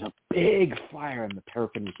fire. It was a big fire, and the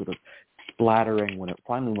paraffin was sort of splattering. When it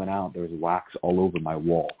finally went out, there was wax all over my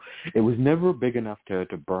wall. It was never big enough to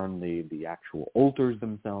burn the actual altars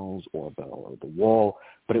themselves or the wall,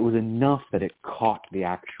 but it was enough that it caught the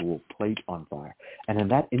actual plate on fire. And in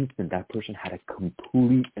that instant, that person had a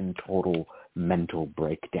complete and total mental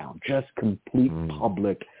breakdown, just complete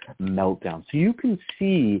public meltdown. So you can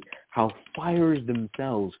see how fires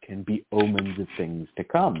themselves can be omens of things to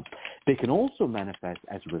come. They can also manifest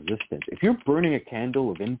as resistance. If you're burning a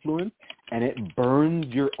candle of influence and it burns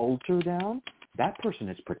your altar down, that person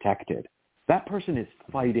is protected. That person is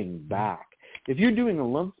fighting back. If you're doing a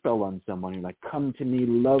love spell on someone, you're like, come to me,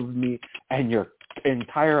 love me, and your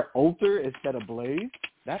entire altar is set ablaze,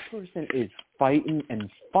 that person is fighting and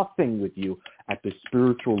fussing with you at the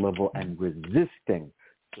spiritual level and resisting.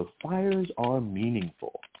 So fires are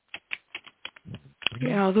meaningful.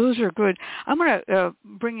 Yeah, those are good. I'm going to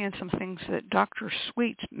bring in some things that Dr.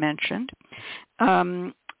 Sweets mentioned.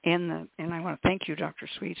 And I want to thank you, Dr.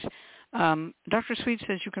 Sweets. Dr. Sweet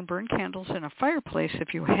says you can burn candles in a fireplace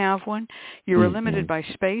if you have one. You are limited by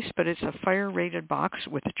space, but it's a fire-rated box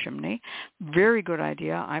with a chimney. Very good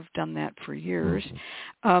idea. I've done that for years.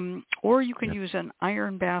 Or you can use an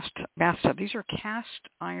iron bathtub. These are cast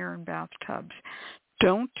iron bathtubs.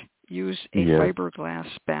 Don't use a fiberglass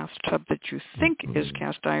bathtub that you think is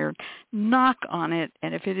cast iron. Knock on it,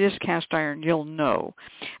 and if it is cast iron, you'll know.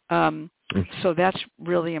 So that's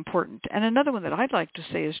really important. And another one that I'd like to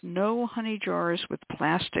say is no honey jars with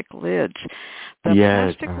plastic lids. The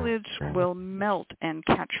plastic lids will melt and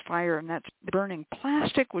catch fire, and that's burning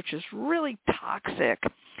plastic, which is really toxic.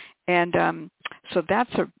 And so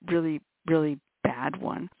that's a really, really bad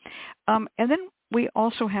one. And then we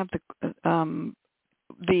also have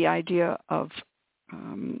the idea of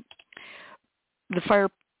the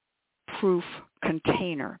fireproof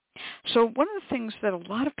container. So one of the things that a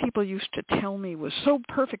lot of people used to tell me was so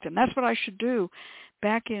perfect, and that's what I should do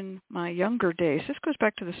back in my younger days. This goes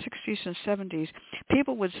back to the 60s and 70s.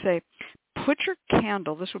 People would say, put your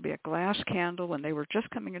candle, this would be a glass candle when they were just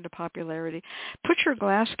coming into popularity, put your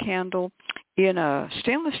glass candle in a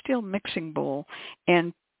stainless steel mixing bowl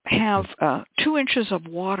and have 2 inches of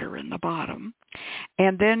water in the bottom.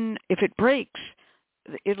 And then if it breaks,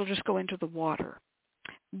 it'll just go into the water.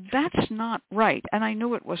 That's not right. And I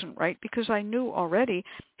knew it wasn't right because I knew already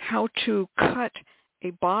how to cut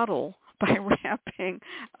a bottle by wrapping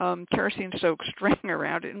kerosene-soaked string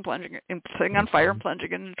around it and plunging it, and setting on fire and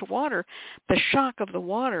plunging it into water. The shock of the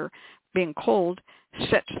water being cold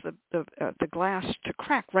sets the glass to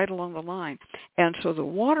crack right along the line. And so the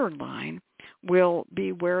water line will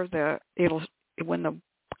be where when the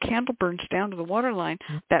candle burns down to the water line,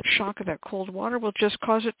 that shock of that cold water will just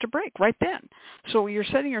cause it to break right then. So you're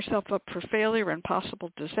setting yourself up for failure and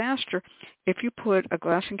possible disaster if you put a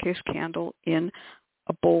glass encased candle in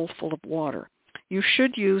a bowl full of water. You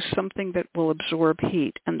should use something that will absorb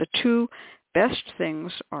heat. And the two best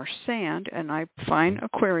things are sand, and I find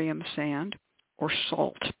aquarium sand, or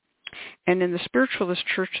salt. And in the spiritualist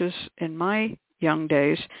churches in my young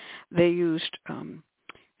days, they used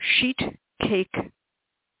sheet cake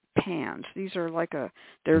pans. These are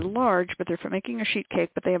they're large, but they're for making a sheet cake,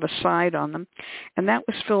 but they have a side on them. And that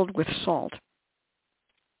was filled with salt.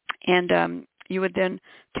 And you would then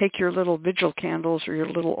take your little vigil candles or your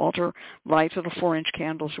little altar lights, little 4-inch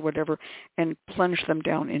candles or whatever, and plunge them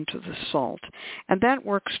down into the salt. And that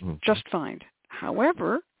works just fine.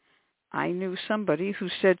 However, I knew somebody who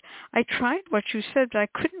said, I tried what you said, but I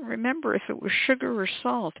couldn't remember if it was sugar or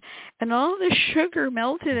salt. And all the sugar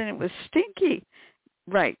melted and it was stinky.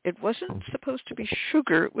 Right. It wasn't supposed to be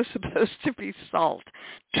sugar. It was supposed to be salt.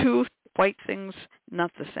 Two white things,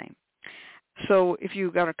 not the same. So if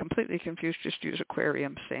you got completely confused, just use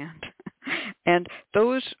aquarium sand. And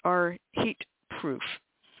those are heat proof.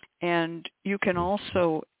 And you can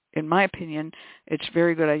also, in my opinion, it's a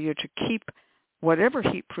very good idea to keep whatever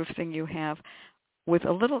heat proof thing you have with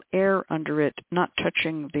a little air under it, not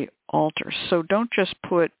touching the altar. So don't just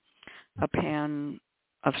put a pan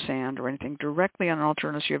of sand or anything directly on an altar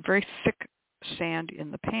unless you have very thick sand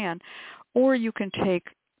in the pan. Or you can take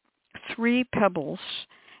 3 pebbles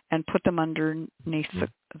and put them underneath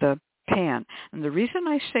the pan. And the reason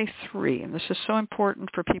I say 3, and this is so important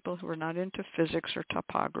for people who are not into physics or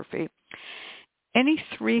topography, any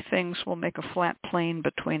 3 things will make a flat plane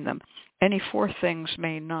between them. Any 4 things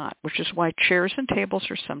may not, which is why chairs and tables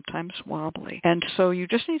are sometimes wobbly. And so you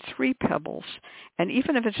just need 3 pebbles. And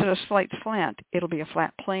even if it's at a slight slant, it'll be a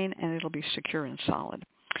flat plane and it'll be secure and solid.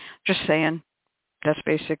 Just saying, that's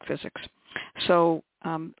basic physics. So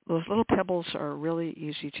those little pebbles are really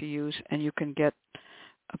easy to use, and you can get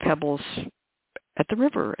pebbles at the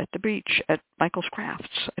river, at the beach, at Michael's Crafts.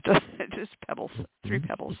 It's just pebbles, 3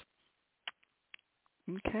 pebbles.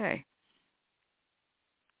 Okay.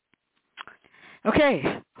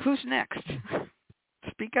 Okay, who's next?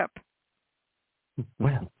 Speak up.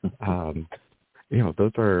 Well,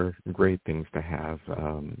 those are great things to have.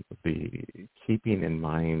 The keeping in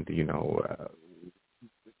mind, even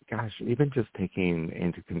just taking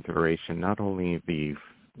into consideration not only the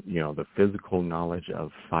physical knowledge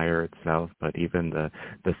of fire itself, but even the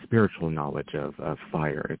spiritual knowledge of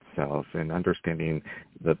fire itself, and understanding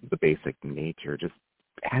the basic nature. Just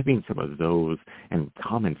having some of those and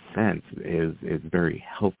common sense is very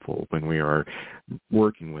helpful when we are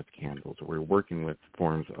working with candles or we're working with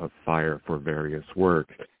forms of fire for various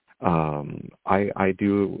work. I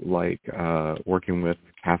do like working with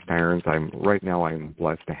cast irons. I'm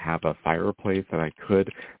blessed to have a fireplace that I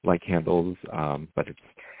could light candles, but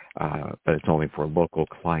it's only for local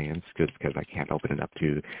clients because I can't open it up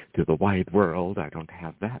to the wide world. I don't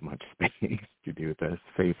have that much space to do this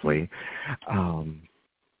safely.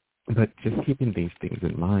 But just keeping these things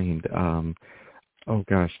in mind.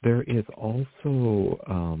 There is also.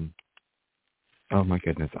 Oh my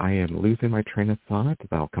goodness, I am losing my train of thought.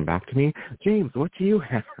 That'll come back to me. James, what do you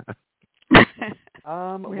have?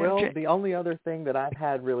 The only other thing that I've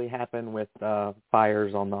had really happen with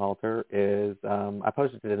fires on the altar is I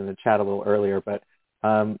posted it in the chat a little earlier, but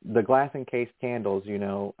the glass encased candles,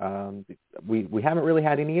 we haven't really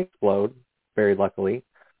had any explode, very luckily,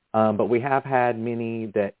 but we have had many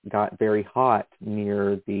that got very hot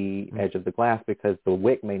near the edge of the glass because the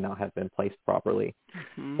wick may not have been placed properly,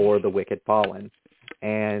 or the wick had fallen.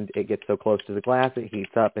 And it gets so close to the glass, it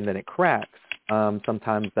heats up, and then it cracks.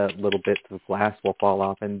 Sometimes the little bits of glass will fall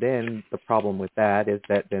off, and then the problem with that is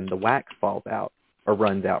that then the wax falls out, or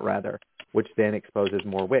runs out rather, which then exposes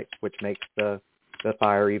more wick, which makes the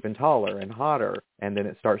fire even taller and hotter, and then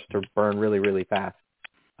it starts to burn really, really fast.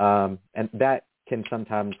 And that can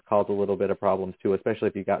sometimes cause a little bit of problems too, especially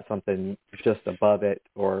if you got something just above it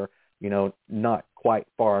or, not quite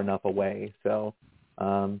far enough away. So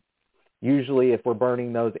usually if we're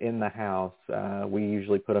burning those in the house, we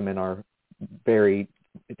usually put them in our very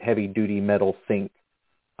heavy-duty metal sink.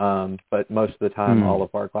 But most of the time, all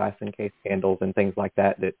of our glass encased candles and things like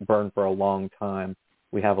that burn for a long time,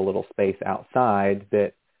 we have a little space outside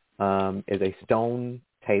that is a stone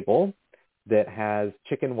table that has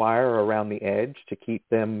chicken wire around the edge to keep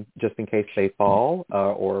them, just in case they fall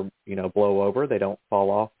or blow over, they don't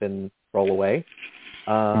fall off and roll away.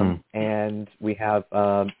 And we have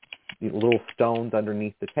little stones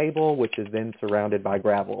underneath the table, which is then surrounded by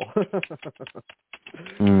gravel.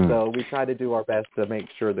 So we try to do our best to make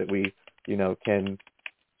sure that we, can,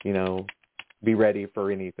 be ready for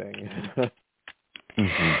anything.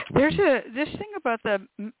 There's this thing about the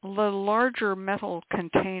larger metal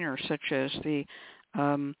container, such as the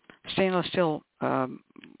stainless steel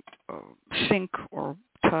sink or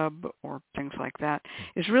tub or things like that,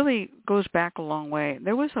 goes back a long way.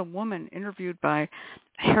 There was a woman interviewed by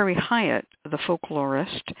Harry Hyatt, the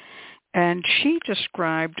folklorist, and she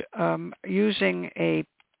described using a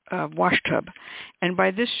wash tub, and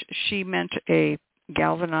by this she meant a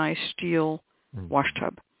galvanized steel wash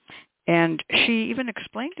tub. And she even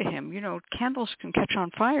explained to him, candles can catch on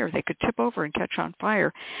fire. They could tip over and catch on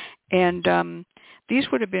fire. And these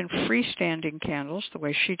would have been freestanding candles, the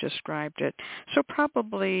way she described it. So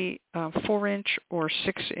probably 4-inch or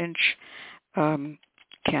 6-inch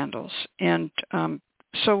candles. And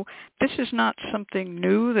so this is not something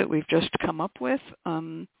new that we've just come up with.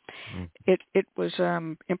 It was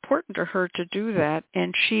important to her to do that,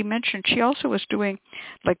 and she mentioned she also was doing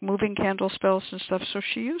like moving candle spells and stuff, so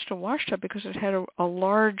she used a wash tub because it had a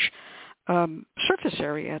large surface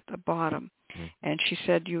area at the bottom. And she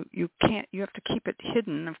said you have to keep it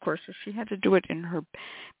hidden, of course. So she had to do it in her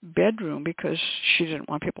bedroom because she didn't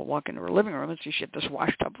want people walking into her living room and see she had this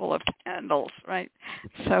wash tub full of candles, right?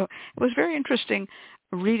 So it was very interesting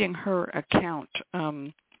reading her account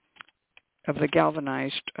of the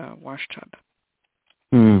galvanized wash tub.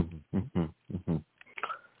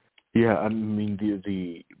 Yeah, I mean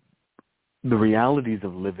the realities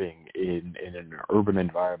of living in an urban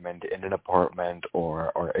environment, in an apartment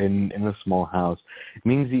or in a small house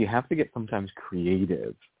means that you have to get sometimes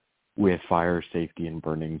creative with fire safety and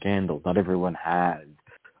burning candles. Not everyone has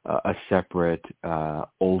a separate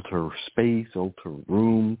altar space, altar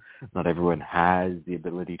room. Not everyone has the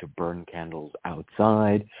ability to burn candles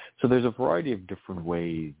outside. So there's a variety of different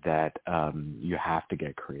ways that you have to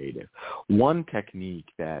get creative. One technique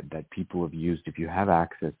that people have used, if you have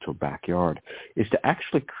access to a backyard, is to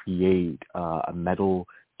actually create a metal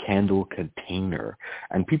candle container.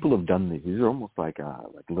 And people have done these. These are almost like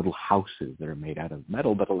little houses that are made out of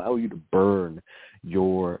metal that allow you to burn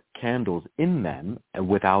your candles in them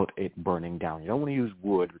without it burning down. You don't want to use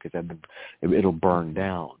wood because then it'll burn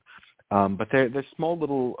down. but they're small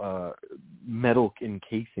little metal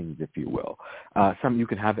encasings, if you will. Some you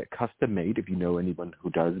can have it custom made if you know anyone who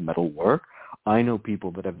does metal work. I know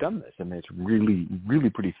people that have done this, and it's really, really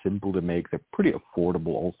pretty simple to make. They're pretty affordable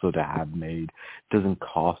also to have made. Doesn't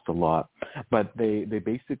cost a lot, but they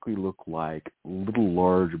basically look like little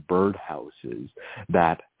large bird houses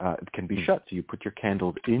that can be shut. So you put your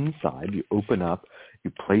candles inside, you open up,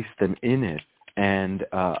 you place them in it, and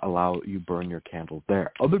allow you burn your candles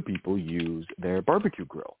there. Other people use their barbecue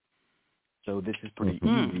grill. So this is pretty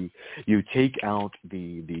easy. You take out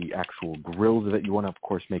the actual grills that you want to, of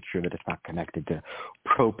course, make sure that it's not connected to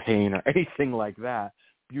propane or anything like that.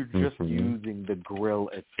 You're just using the grill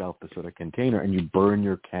itself, the sort of container, and you burn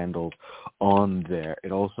your candles on there.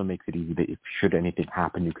 It also makes it easy that if should anything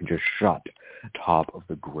happen, you can just shut top of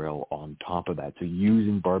the grill on top of that. So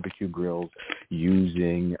using barbecue grills,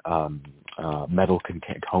 using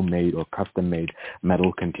homemade or custom-made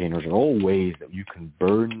metal containers are all ways that you can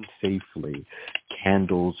burn safely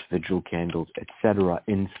candles, vigil candles, etc.,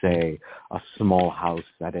 in, say, a small house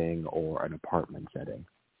setting or an apartment setting.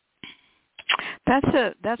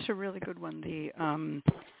 That's a really good one.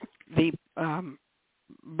 The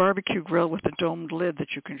barbecue grill with the domed lid that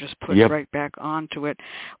you can just put right back onto it.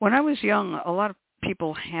 When I was young, a lot of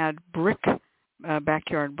people had brick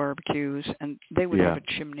backyard barbecues, and they would have a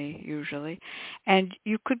chimney usually. And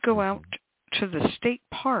you could go out to the state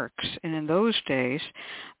parks, and in those days,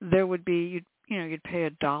 there would be you'd pay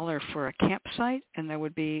 $1 for a campsite, and there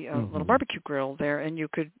would be a little barbecue grill there, and you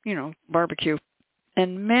could barbecue.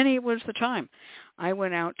 And many was the time I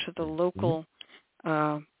went out to the local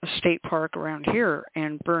state park around here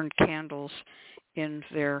and burned candles in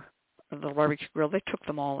the barbecue grill. They took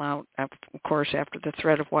them all out, of course, after the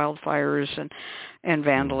threat of wildfires and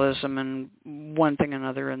vandalism and one thing and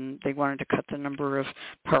another, and they wanted to cut the number of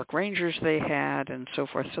park rangers they had and so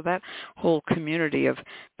forth. So that whole community of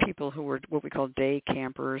people who were what we call day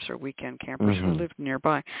campers or weekend campers who lived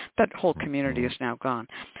nearby, that whole community is now gone.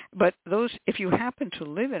 But if you happen to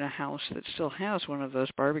live in a house that still has one of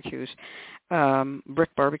those barbecues,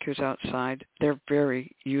 brick barbecues outside, they're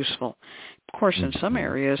very useful. Of course, in some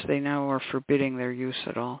areas, they now are forbidding their use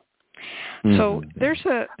at all. So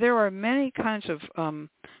there are many kinds of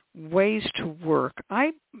ways to work.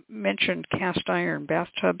 I mentioned cast iron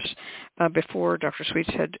bathtubs before. Dr. Sweets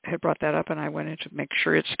had brought that up, and I went in to make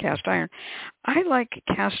sure it's cast iron. I like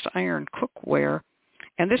cast iron cookware,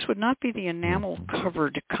 and this would not be the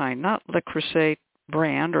enamel-covered kind, not Le Creuset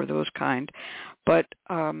brand or those kind, but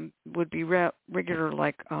would be regular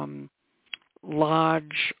like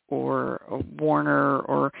Lodge or Warner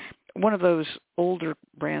or one of those older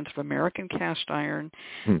brands of American cast iron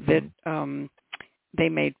that they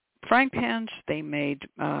made frying pans, they made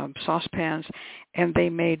saucepans, and they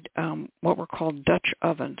made what were called Dutch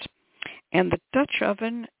ovens. And the Dutch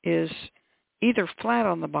oven is either flat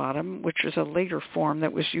on the bottom, which is a later form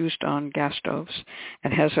that was used on gas stoves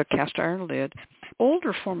and has a cast iron lid.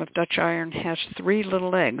 Older form of Dutch iron has 3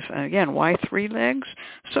 little legs. And again, why 3 legs?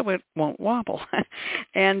 So it won't wobble.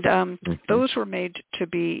 And those were made to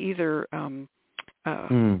be either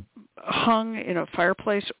hung in a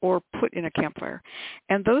fireplace or put in a campfire.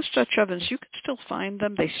 And those Dutch ovens, you can still find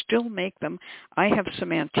them. They still make them. I have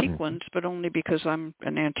some antique ones, but only because I'm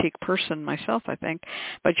an antique person myself, I think.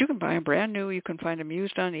 But you can buy them brand new. You can find them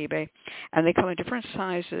used on eBay. And they come in different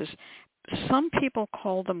sizes. Some people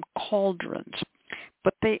call them cauldrons,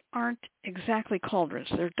 but they aren't exactly cauldrons.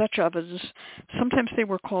 They're Dutch ovens. Sometimes they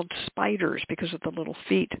were called spiders because of the little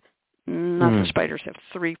feet. Not the spiders have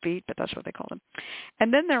 3 feet, but that's what they call them.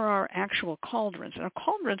 And then there are actual cauldrons. Now,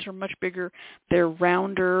 cauldrons are much bigger. They're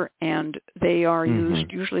rounder, and they are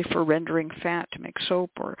used usually for rendering fat to make soap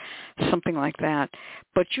or something like that.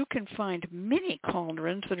 But you can find mini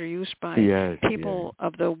cauldrons that are used by people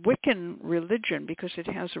of the Wiccan religion because it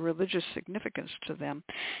has a religious significance to them.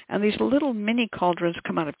 And these little mini cauldrons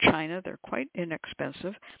come out of China. They're quite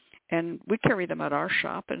inexpensive. And we carry them at our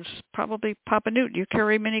shop, and probably Papa Newt. Do you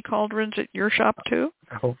carry mini cauldrons at your shop too?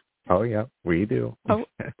 Oh yeah, we do. Oh,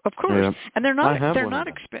 of course. And they're not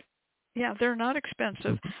expensive. Yeah, they're not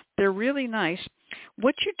expensive. They're really nice.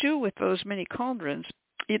 What you do with those mini cauldrons,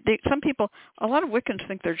 a lot of Wiccans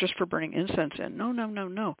think they're just for burning incense in.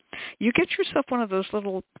 No. You get yourself one of those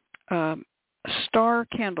little star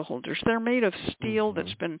candle holders. They're made of steel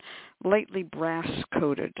that's been lightly brass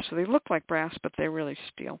coated. So they look like brass, but they're really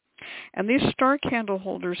steel. And these star candle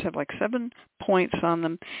holders have like 7 points on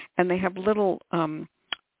them, and they have little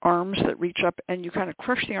arms that reach up, and you kind of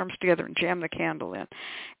crush the arms together and jam the candle in.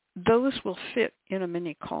 Those will fit in a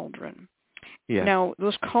mini cauldron. Yeah. Now,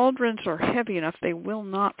 those cauldrons are heavy enough, they will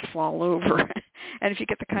not fall over. And if you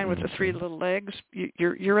get the kind with the 3 little legs,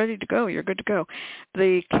 you're ready to go. You're good to go.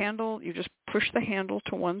 The candle, you just push the handle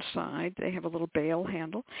to one side. They have a little bale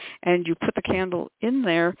handle, and you put the candle in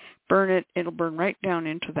there, burn it. It'll burn right down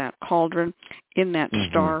into that cauldron in that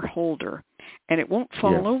star holder. And it won't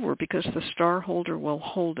fall over because the star holder will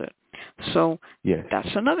hold it. So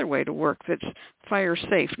that's another way to work that's fire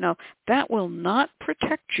safe. Now, that will not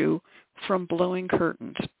protect you from blowing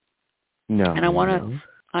curtains. No. And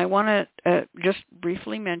I want to just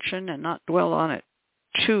briefly mention and not dwell on it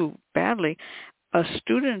too badly. A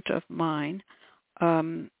student of mine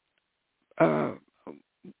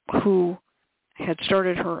who had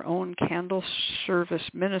started her own candle service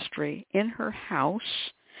ministry in her house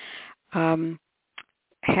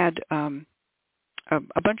had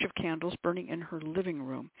a bunch of candles burning in her living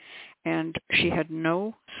room, and she had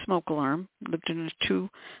no smoke alarm, lived in a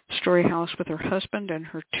 2-story house with her husband and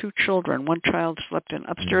her 2 children. One child slept in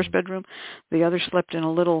upstairs bedroom, the other slept in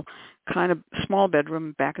a little kind of small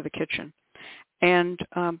bedroom back of the kitchen. And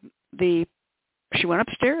she went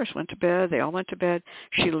upstairs, went to bed, they all went to bed.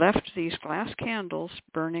 She left these glass candles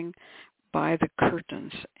burning by the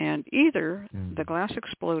curtains, and either the glass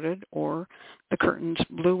exploded or the curtains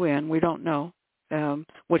blew in. We don't know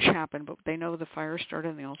which happened, but they know the fire started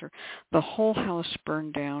in the altar. The whole house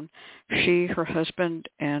burned down. She, her husband,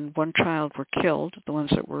 and 1 child were killed, the ones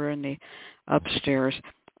that were in the upstairs.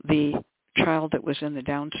 The child that was in the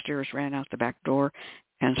downstairs ran out the back door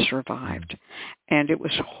and survived. And it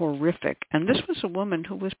was horrific. And this was a woman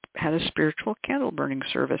who had a spiritual candle burning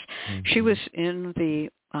service. She was in the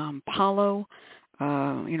Palo,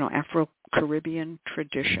 Afro-Caribbean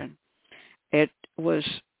tradition. It was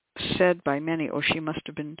said by many, she must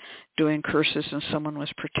have been doing curses and someone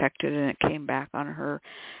was protected and it came back on her.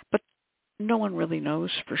 But no one really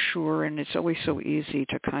knows for sure, and it's always so easy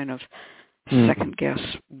to kind of second guess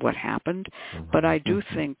what happened. But I do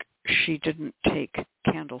think she didn't take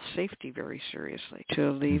candle safety very seriously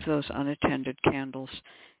to leave those unattended candles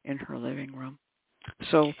in her living room.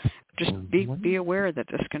 So just be aware that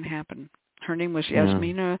this can happen. Her name was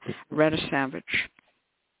Yasmina Radisavage.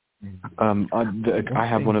 I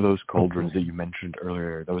have one of those cauldrons that you mentioned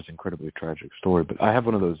earlier. That was an incredibly tragic story, but I have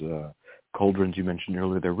one of those cauldrons you mentioned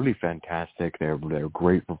earlier. They're really fantastic. They're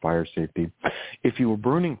great for fire safety. If you were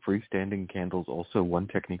burning freestanding candles, also one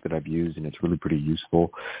technique that I've used, and it's really pretty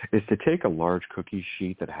useful, is to take a large cookie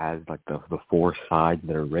sheet that has like the 4 sides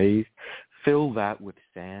that are raised, fill that with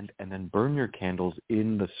sand, and then burn your candles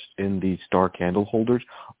in the star candle holders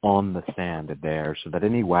on the sand there, so that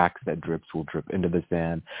any wax that drips will drip into the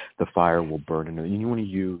sand. The fire will burn into it. And you want to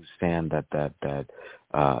use sand that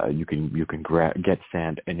you can get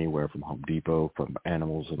sand anywhere from Home Depot, from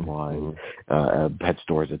Animals and Wine, pet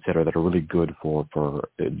stores, etc. that are really good for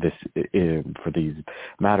these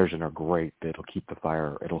matters and are great. It'll keep the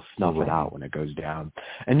fire. It'll snuff it out when it goes down.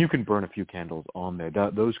 And you can burn a few candles on there.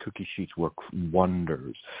 Those cookie sheets work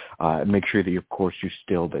wonders. Make sure that, of course, it's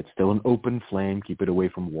still an open flame. Keep it away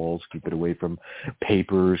from walls. Keep it away from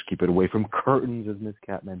papers. Keep it away from curtains, as Ms.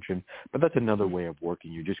 Cat mentioned. But that's another way of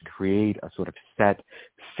working. You just create a sort of set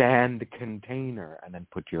sand container and then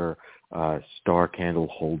put your star candle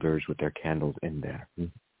holders with their candles in there.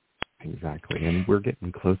 Exactly. And we're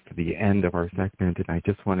getting close to the end of our segment, and I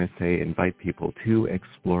just want to invite people to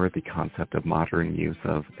explore the concept of modern use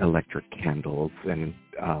of electric candles, and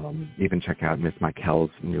even check out Ms. Michael's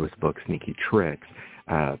newest book, Sneaky Tricks,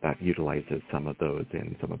 that utilizes some of those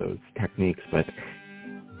techniques. But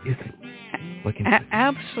is it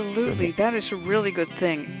absolutely, that is a really good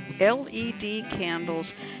thing. LED candles.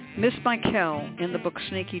 Miss Michael in the book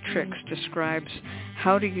Sneaky Tricks describes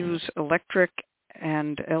how to use electric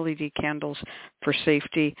and LED candles for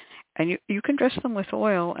safety, and you can dress them with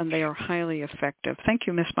oil, and they are highly effective. Thank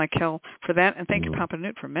you, Miss Michael, for that, and thank you, Papa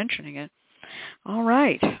Newt, for mentioning it. All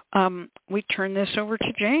right, we turn this over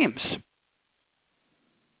to James.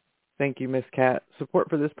 Thank you, Ms. Cat. Support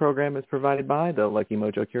for this program is provided by the Lucky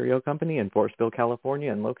Mojo Curio Company in Forestville,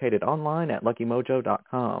 California, and located online at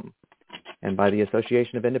luckymojo.com. And by the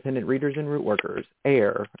Association of Independent Readers and Rootworkers,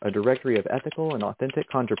 AIRR, a directory of ethical and authentic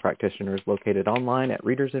conjure practitioners located online at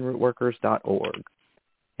readersandrootworkers.org.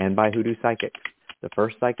 And by Hoodoo Psychics, the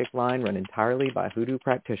first psychic line run entirely by Hoodoo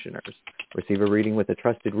practitioners. Receive a reading with a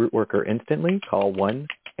trusted rootworker instantly. Call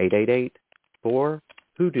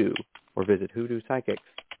 1-888-4-HOODOO or visit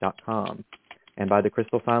hoodoopsychics.com. And by the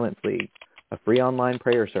Crystal Silence League, a free online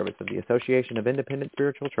prayer service of the Association of Independent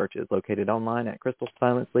Spiritual Churches located online at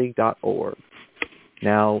crystalsilenceleague.org.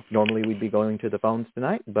 Now, normally we'd be going to the phones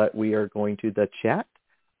tonight, but we are going to the chat.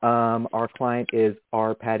 Our client is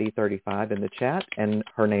rpatty35 in the chat, and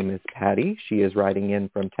her name is Patty. She is writing in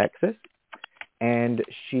from Texas. and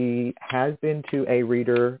she has been to a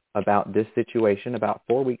reader about this situation about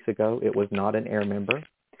 4 weeks ago. It was not an AIRR member.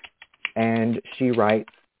 And she writes,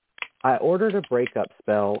 I ordered a breakup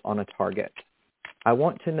spell on a target. I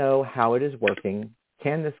want to know how it is working.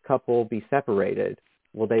 Can this couple be separated?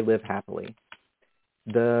 Will they live happily?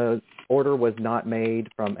 The order was not made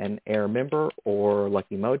from an AIRR member or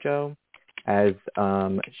Lucky Mojo, as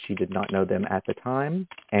she did not know them at the time.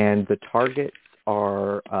 And the targets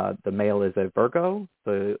are the male is a Virgo,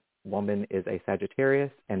 the woman is a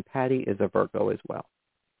Sagittarius, and Patty is a Virgo as well.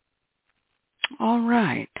 All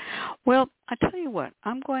right. Well, I tell you what,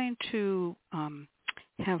 I'm going to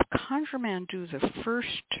have ConjureMan do the first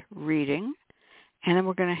reading, and then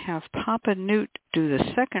we're going to have Papa Newt do the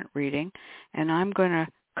second reading, and I'm going to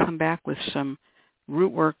come back with some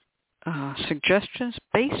Rootwork suggestions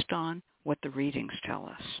based on what the readings tell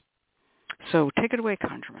us. So take it away,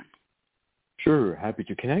 ConjureMan. Sure, happy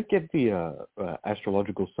to. Can I get the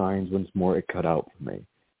astrological signs once more? It cut out for me.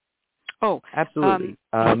 Oh, absolutely.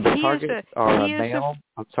 The targets are male.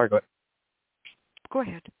 I'm sorry, go ahead. Go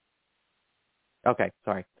ahead. Okay,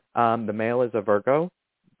 sorry. The male is a Virgo,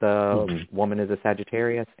 the woman is a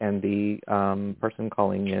Sagittarius, and the person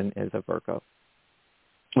calling in is a Virgo.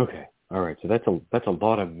 Okay, all right. So that's a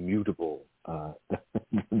lot of mutable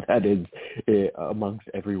that is amongst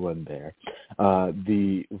everyone there.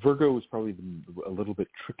 The Virgo is probably a little bit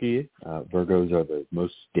tricky. Virgos are the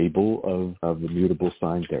most stable of the mutable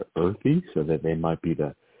signs. They're earthy, so that they might be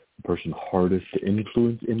the person hardest to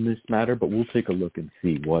influence in this matter, but we'll take a look and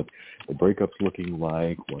see what the breakup's looking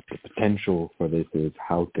like, what the potential for this is,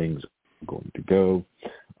 how things are going to go,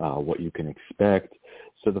 what you can expect.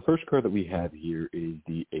 So the first card that we have here is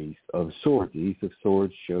the Ace of Swords. The Ace of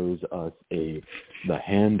Swords shows us the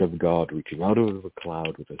hand of God reaching out of a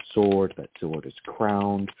cloud with a sword. That sword is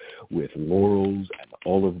crowned with laurels and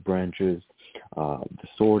olive branches. The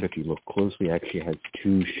sword, if you look closely, actually has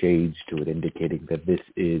two shades to it, indicating that this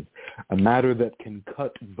is a matter that can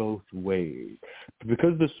cut both ways. But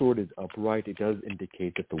because the sword is upright, it does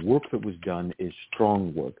indicate that the work that was done is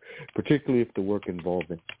strong work, particularly if the work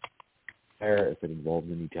involved in air, if it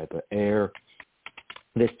involves any type of air.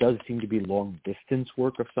 This does seem to be long-distance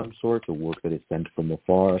work of some sort, the work that is sent from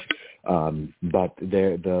afar, but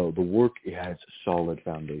the work has solid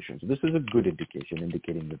foundations. So this is a good indication,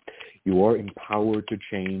 indicating that you are empowered to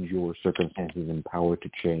change your circumstances, empowered to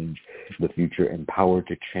change the future, empowered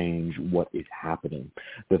to change what is happening.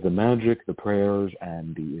 That the magic, the prayers,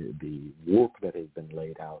 and the work that has been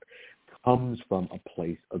laid out comes from a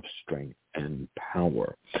place of strength and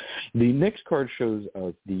power. The next card shows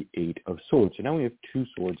us the Eight of Swords. So now we have two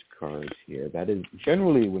swords cards here. That is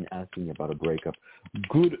generally, when asking about a breakup,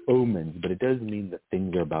 good omens, but it does mean that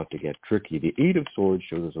things are about to get tricky. The Eight of Swords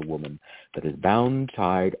shows us a woman that is bound,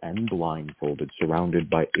 tied, and blindfolded, surrounded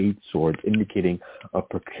by 8 swords, indicating a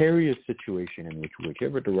precarious situation in which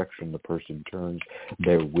whichever direction the person turns,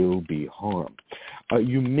 there will be harm.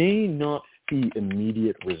 You may not see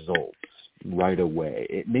immediate results right away.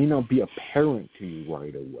 It may not be apparent to you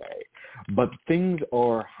right away, but things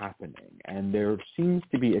are happening, and there seems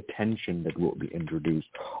to be a tension that will be introduced,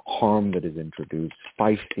 harm that is introduced,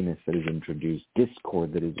 feistiness that is introduced,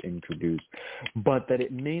 discord that is introduced, but that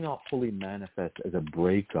it may not fully manifest as a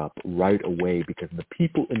breakup right away because the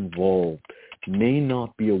people involved may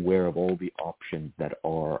not be aware of all the options that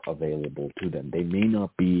are available to them. They may not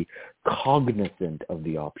be cognizant of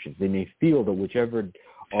the options. They may feel that whichever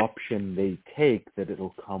option they take, that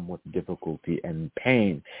it'll come with difficulty and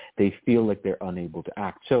pain. They feel like they're unable to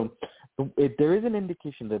act. So there is an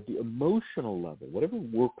indication that the emotional level, whatever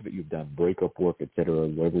work that you've done, breakup work, etc.,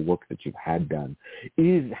 whatever work that you've had done,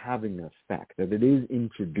 is having an effect, that it is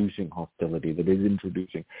introducing hostility, that it is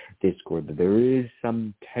introducing discord, that there is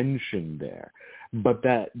some tension there. But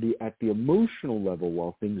that at the emotional level,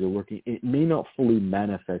 while things are working, it may not fully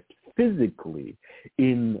manifest physically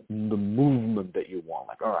in the movement that you want.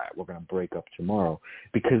 Like, all right, we're going to break up tomorrow.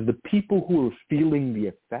 Because the people who are feeling the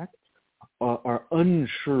effect are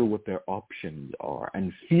unsure what their options are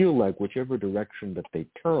and feel like whichever direction that they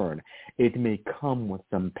turn, it may come with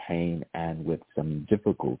some pain and with some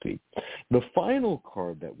difficulty. The final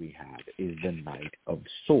card that we have is the Knight of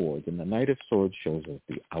Swords, and the Knight of Swords shows us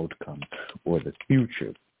the outcome or the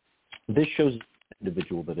future. This shows an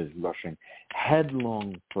individual that is rushing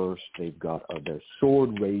headlong first. They've got their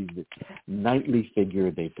sword raised, this knightly figure.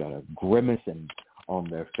 They've got a grimace on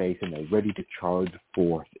their face, and they're ready to charge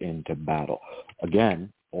forth into battle.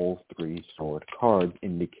 Again, all three sword cards,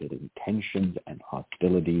 indicating tensions and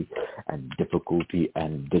hostility and difficulty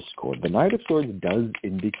and discord. The Knight of Swords does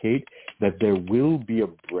indicate that there will be a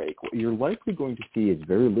break. What you're likely going to see is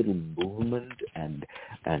very little movement and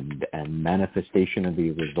manifestation of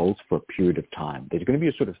the results for a period of time. There's going to be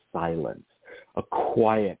a sort of silence, a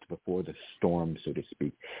quiet before the storm, so to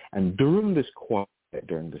speak. And during this quiet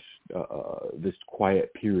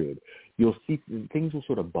period, you'll see things will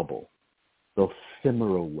sort of bubble. They'll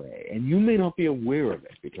simmer away. And you may not be aware of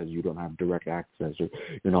it because you don't have direct access or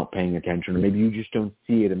you're not paying attention, or maybe you just don't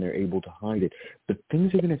see it and they're able to hide it. But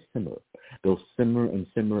things are going to simmer. They'll simmer and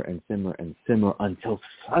simmer and simmer and simmer until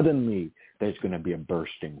suddenly there's going to be a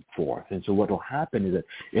bursting forth. And so what will happen is that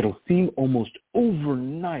it'll seem almost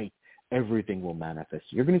overnight everything will manifest.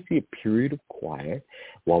 You're going to see a period of quiet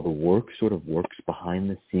while the work sort of works behind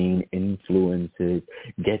the scene, influences,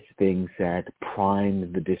 gets things set,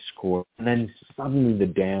 primes the discord, and then suddenly the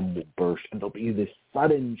dam will burst and there'll be this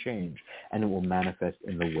sudden change and it will manifest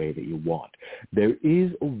in the way that you want. There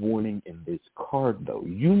is a warning in this card, though.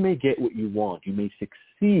 You may get what you want. You may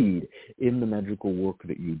succeed in the magical work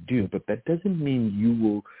that you do, but that doesn't mean you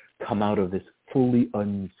will come out of this fully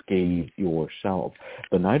unscathed yourself.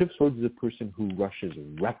 The Knight of Swords is a person who rushes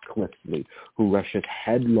recklessly, who rushes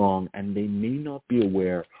headlong, and they may not be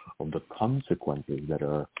aware of the consequences that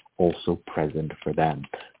are also present for them.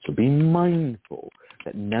 So be mindful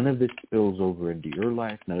that none of this spills over into your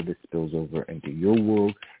life, none of this spills over into your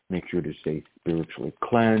world. Make sure to stay spiritually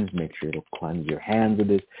cleansed. Make sure to cleanse your hands of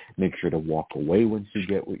this. Make sure to walk away once you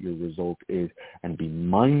get what your result is. And be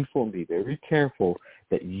mindful and be very careful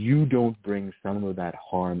that you don't bring some of that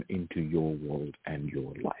harm into your world and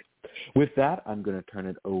your life. With that, I'm going to turn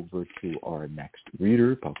it over to our next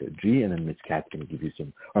reader, Papa G, and then Miss Kat's going to give you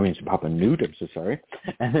Papa Newt, I'm so sorry.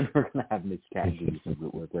 And then we're going to have Miss Kat give you some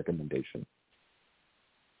Rootwork recommendations.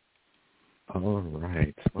 All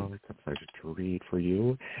right. Well, it's a pleasure to read for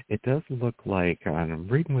you. It does look like, and I'm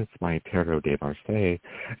reading with my Tarot de Marseille,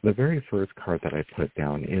 the very first card that I put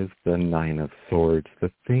down is the Nine of Swords.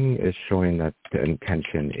 The thing is showing that the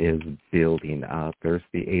intention is building up. There's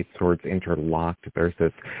the Eight Swords interlocked. There's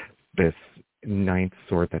this ninth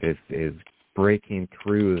sword that is breaking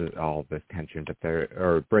through all this tension,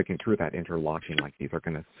 or breaking through that interlocking, like these are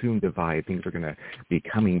going to soon divide. Things are going to be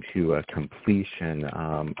coming to a completion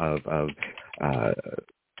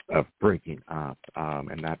of breaking up,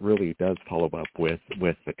 and that really does follow up with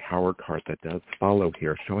the Tower card that does follow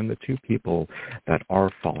here, showing the two people that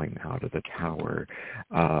are falling out of the tower.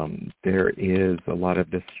 There is a lot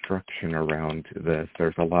of destruction around this.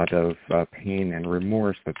 There's a lot of pain and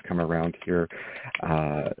remorse that's come around here,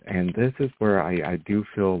 and this is where I do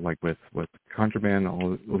feel like with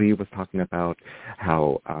ConjureMan, Lee was talking about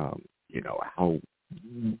how how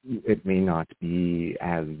it may not be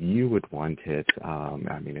as you would want it.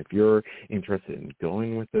 If you're interested in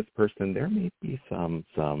going with this person, there may be some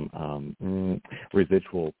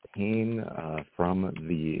residual pain from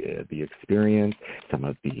the experience, some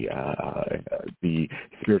of the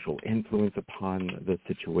spiritual influence upon the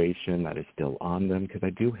situation that is still on them, because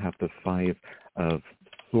I do have the Five of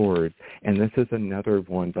Swords, and this is another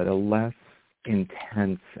one, but a less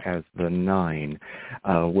intense as the Nine,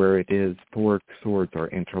 where it is four swords are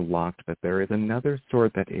interlocked, but there is another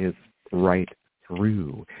sword that is right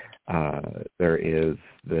through. There is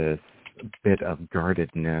this bit of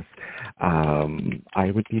guardedness.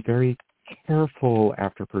 I would be very careful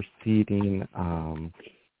after proceeding. I'm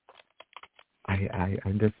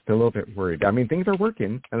just a little bit worried. Things are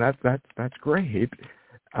working, and that's great.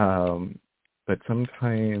 But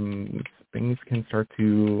sometimes things can start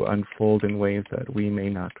to unfold in ways that we may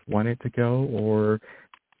not want it to go, or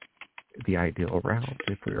the ideal route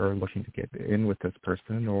if we are looking to get in with this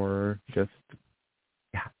person, or just,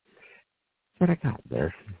 that's what I got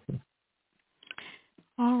there.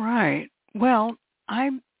 All right. Well,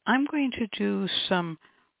 I'm going to do some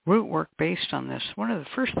root work based on this. One of the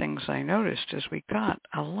first things I noticed is we got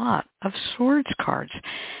a lot of swords cards.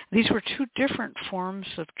 These were two different forms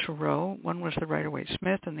of tarot. One was the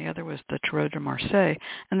Rider-Waite-Smith and the other was the Tarot de Marseille.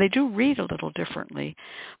 And they do read a little differently,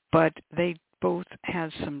 but they both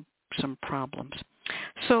had some problems.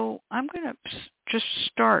 So I'm going to just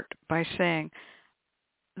start by saying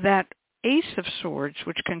that Ace of Swords,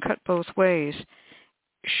 which can cut both ways,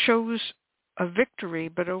 shows a victory,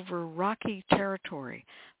 but over rocky territory.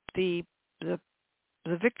 The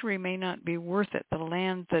victory may not be worth it, the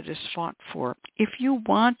land that is fought for. If you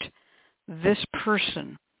want this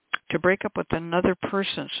person to break up with another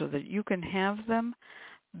person so that you can have them,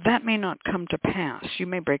 that may not come to pass. You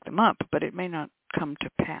may break them up, but it may not come to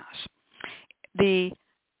pass. The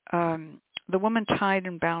the woman tied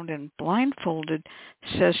and bound and blindfolded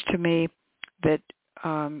says to me that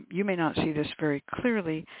you may not see this very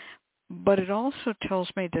clearly, but it also tells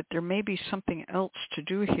me that there may be something else to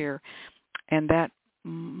do here, and that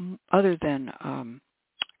other than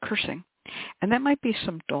cursing. And that might be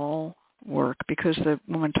some doll work, because the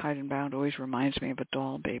woman tied and bound always reminds me of a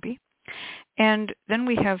doll baby. And then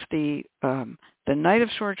we have the Knight of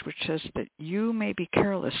Swords, which says that you may be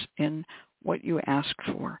careless in what you ask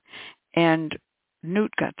for. And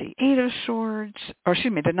Newt got the Eight of Swords,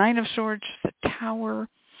 the Nine of Swords, the Tower,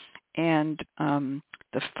 and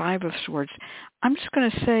the Five of Swords. I'm just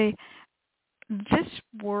going to say this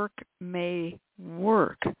work may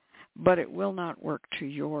work, but it will not work to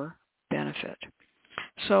your benefit.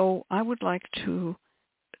 So I would like to,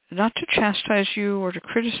 not to chastise you or to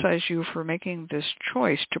criticize you for making this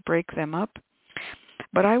choice to break them up,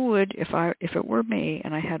 but I would, if it were me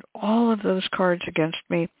and I had all of those cards against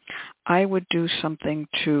me, I would do something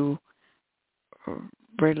to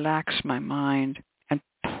relax my mind and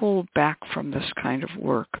pull back from this kind of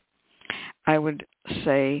work. I would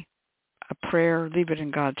say a prayer, leave it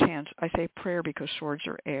in God's hands. I say prayer because swords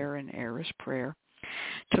are air and air is prayer.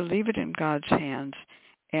 To leave it in God's hands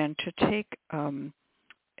and to take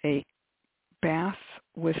a bath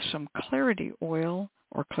with some clarity oil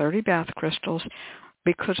or clarity bath crystals.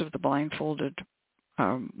 Because of the blindfolded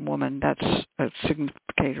woman, that's a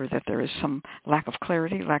significator that there is some lack of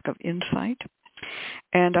clarity, lack of insight.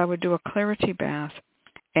 And I would do a clarity bath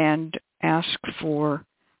and ask for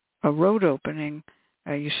a road opening.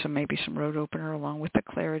 Use maybe some road opener along with the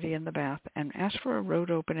clarity in the bath, and ask for a road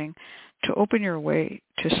opening to open your way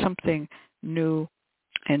to something new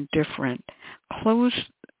and different. Close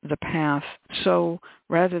the path. So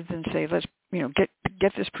rather than say, let's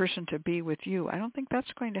get this person to be with you, I don't think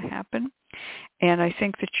that's going to happen. And I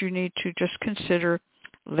think that you need to just consider,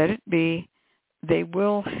 let it be. They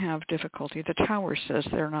will have difficulty. The Tower says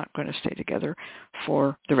they're not going to stay together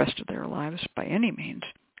for the rest of their lives by any means.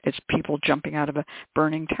 It's people jumping out of a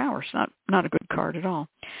burning tower. It's not a good card at all.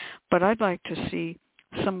 But I'd like to see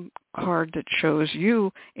some card that shows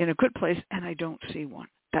you in a good place, and I don't see one.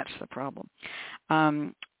 That's the problem.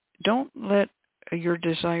 Don't let your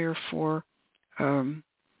desire for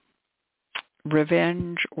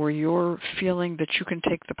revenge or your feeling that you can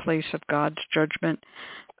take the place of God's judgment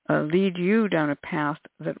lead you down a path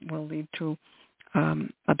that will lead to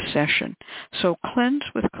obsession. So cleanse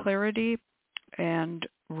with clarity and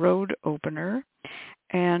road opener,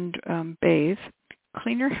 and bathe.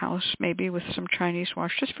 Clean your house maybe with some Chinese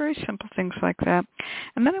wash, just very simple things like that.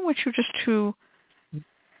 And then I want you just to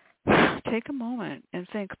take a moment and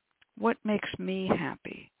think, what makes me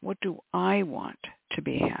happy? What do I want to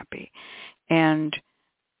be happy? And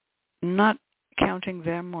not counting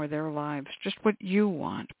them or their lives, just what you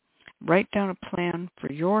want. Write down a plan for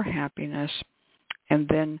your happiness, and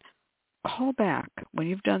then call back. When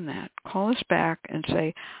you've done that, call us back and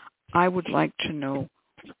say, I would like to know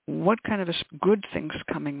what kind of good things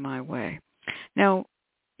coming my way. Now,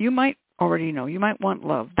 you might already know. You might want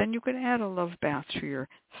love. Then you can add a love bath to your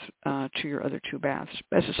other two baths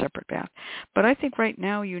as a separate bath. But I think right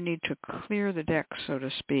now you need to clear the deck, so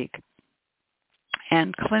to speak,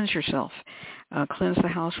 and cleanse yourself. Cleanse the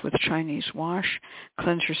house with Chinese wash.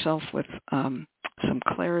 Cleanse yourself with some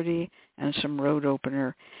clarity and some road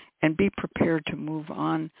opener, and be prepared to move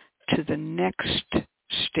on to the next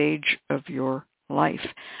stage of your life.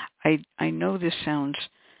 I know this sounds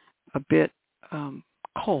a bit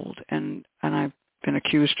cold, and I've been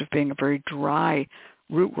accused of being a very dry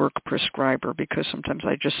Rootwork prescriber, because sometimes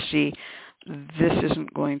I just see this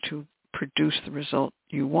isn't going to produce the result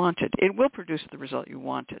you wanted. It will produce the result you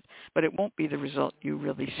wanted, but it won't be the result you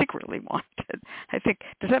really secretly wanted. I think,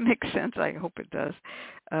 does that make sense? I hope it does.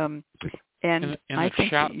 And in I the think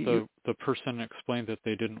chat, the person explained that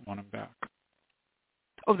they didn't want him back.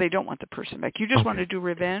 Oh, they don't want the person back. You just want to do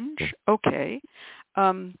revenge? Okay.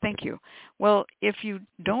 Thank you. Well, if you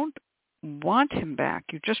don't want him back,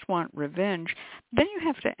 you just want revenge, then you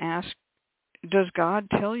have to ask, does God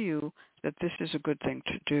tell you that this is a good thing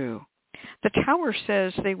to do? The Tower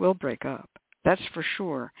says they will break up. That's for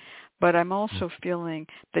sure. But I'm also feeling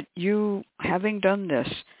that you, having done this,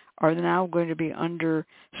 are now going to be under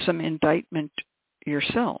some indictment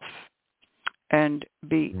yourself, and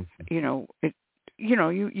be,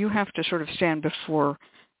 you have to sort of stand before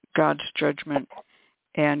God's judgment,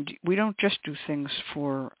 and we don't just do things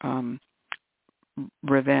for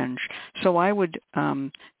revenge. So I would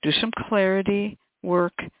do some clarity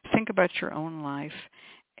work, think about your own life,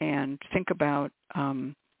 and think about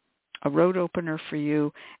a road opener for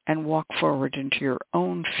you, and walk forward into your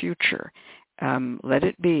own future. Let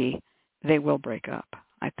it be, they will break up.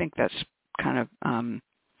 I think that's kind of,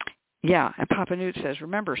 yeah. And Papa Newt says,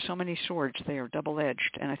 remember, so many swords, they are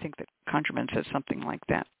double-edged. And I think that Conjurman says something like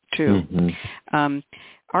that, too. Mm-hmm.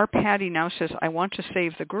 Our Patty now says, I want to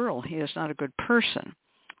save the girl. He is not a good person.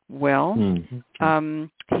 Well,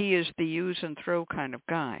 he is the use and throw kind of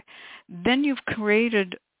guy. Then you've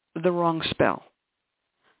created the wrong spell.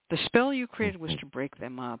 The spell you created was to break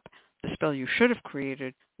them up. The spell you should have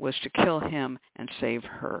created was to kill him and save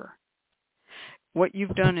her. What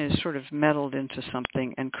you've done is sort of meddled into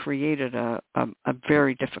something and created a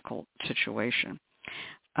very difficult situation.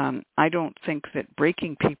 I don't think that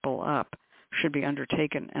breaking people up should be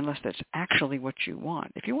undertaken unless that's actually what you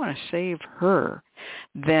want. If you want to save her,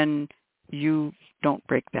 then you don't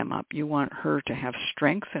break them up. You want her to have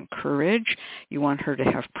strength and courage. You want her to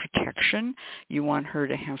have protection. You want her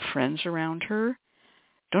to have friends around her.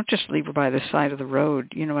 Don't just leave her by the side of the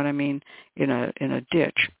road, you know what I mean, in a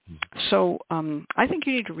ditch. So I think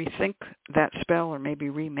you need to rethink that spell or maybe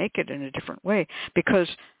remake it in a different way, because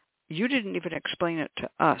you didn't even explain it to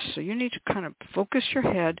us. So you need to kind of focus your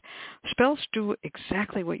head. Spells do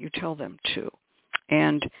exactly what you tell them to.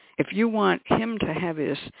 And if you want him to have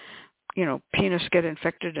his, penis get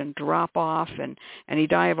infected and drop off and he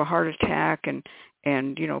die of a heart attack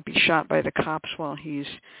and be shot by the cops while he's,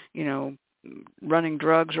 running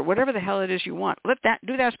drugs or whatever the hell it is you want,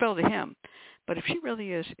 do that spell to him. But if she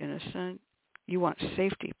really is innocent, you want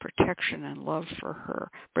safety, protection, and love for her.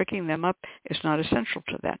 Breaking them up is not essential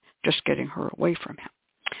to that, just getting her away from him.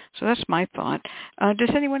 So that's my thought. Does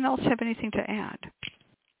anyone else have anything to add?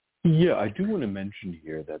 Yeah, I do want to mention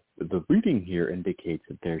here that the reading here indicates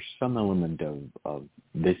that there's some element of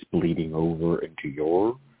this bleeding over into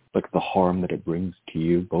your, like the harm that it brings to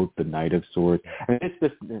you, both the Knight of Swords. And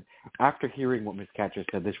this after hearing what Ms. Katcher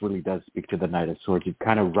said, this really does speak to the Knight of Swords. You've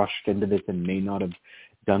kind of rushed into this and may not have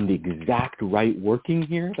done the exact right working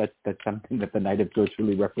here. That's something that the Knight of Swords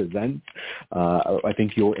really represents. I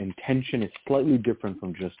think your intention is slightly different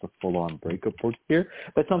from just the full-on breakup work here.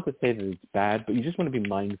 That's not to say that it's bad, but you just want to be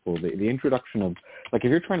mindful. The introduction of, like, if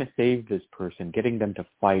you're trying to save this person, getting them to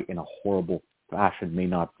fight in a horrible fashion may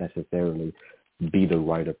not necessarily be the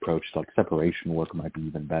right approach. Like separation work might be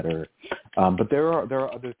even better. But there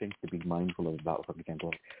are other things to be mindful of about, for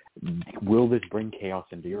example, will this bring chaos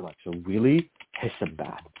into your life? So really, hiss a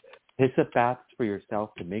bath. Hiss a bath for yourself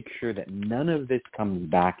to make sure that none of this comes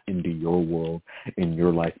back into your world, in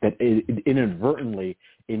your life, that inadvertently,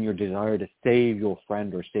 in your desire to save your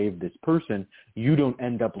friend or save this person, you don't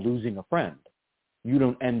end up losing a friend. You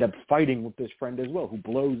don't end up fighting with this friend as well, who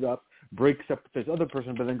blows up, breaks up with this other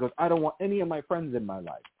person, but then goes, I don't want any of my friends in my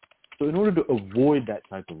life. So in order to avoid that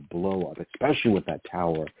type of blow up, especially with that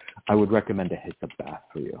tower, I would recommend a hyssop bath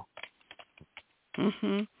for you.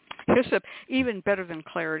 Mm-hmm. Hyssop, even better than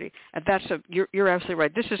clarity. And you're absolutely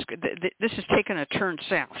right. This is taking a turn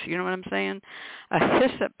south. You know what I'm saying? A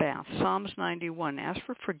hyssop bath, Psalms 91. Ask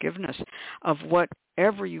for forgiveness of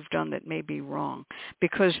whatever you've done that may be wrong,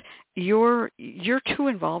 because you're too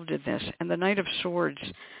involved in this. And the Knight of Swords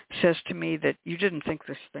says to me that you didn't think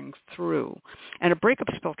this thing through. And a breakup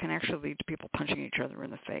spell can actually lead to people punching each other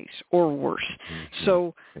in the face or worse. Mm-hmm.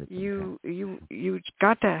 So you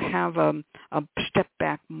got to have a step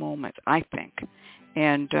back moment, I think.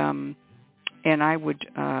 And I would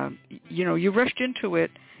you rushed into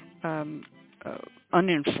it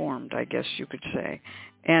uninformed, I guess you could say,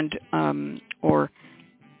 and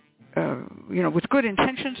with good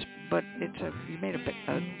intentions, but you made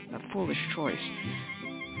a foolish choice.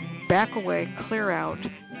 Back away, clear out,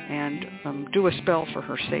 and do a spell for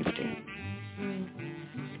her safety.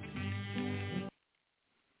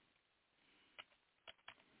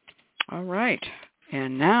 All right.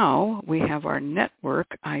 And now we have our network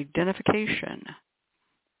identification.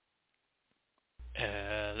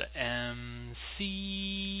 LMC.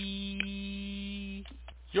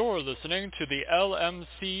 You're listening to the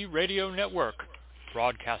LMC Radio Network,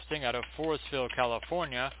 broadcasting out of Forestville,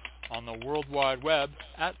 California, on the World Wide Web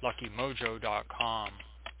at LuckyMojo.com.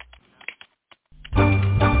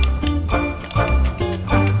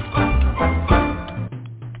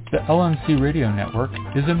 The LMC Radio Network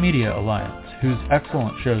is a media alliance whose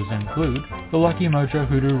excellent shows include the Lucky Mojo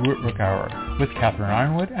Hoodoo Rootwork Hour with Catherine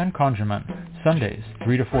Ironwood and Conjurman, Sundays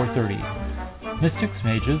 3 to 4:30. Mystics,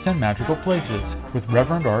 Mages, and Magical Places with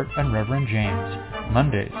Reverend Art and Reverend James,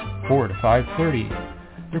 Mondays 4 to 5:30.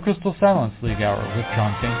 The Crystal Silence League Hour with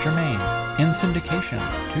John St. Germain, in syndication,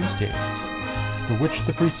 Tuesdays. The Witch,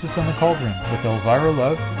 the Priestess, and the Cauldron with Elvira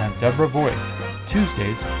Love and Deborah Voigt,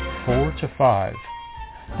 Tuesdays 4 to 5.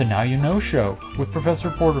 The Now You Know Show with Professor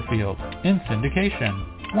Porterfield, in syndication,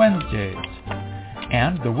 Wednesdays.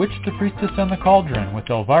 and The Witch, the Priestess, and the Cauldron with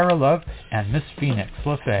Elvira Love and Miss Phoenix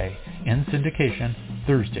LaFay in syndication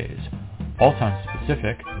Thursdays. All times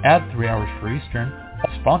Pacific, add 3 hours for Eastern,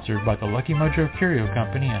 sponsored by the Lucky Mojo Curio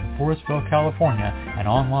Company in Forestville, California, and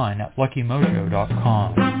online at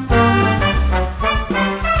luckymojo.com.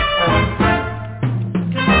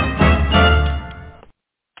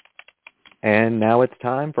 And now it's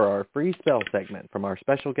time for our free spell segment from our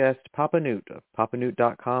special guest, Papa Newt of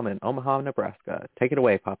papanewt.com in Omaha, Nebraska. Take it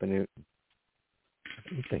away, Papa Newt.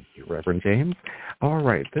 Thank you, Reverend James. All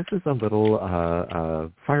right, this is a little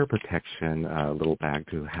fire protection little bag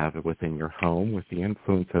to have within your home with the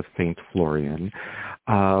influence of St. Florian.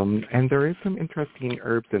 And there is some interesting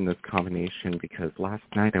herbs in this combination because last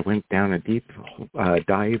night I went down a deep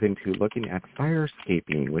dive into looking at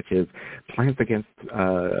firescaping, which is plants against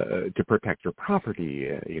to protect your property,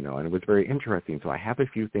 and it was very interesting. So I have a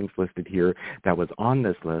few things listed here that was on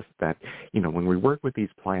this list that, when we work with these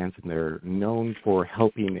plants and they're known for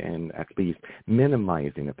helping and at least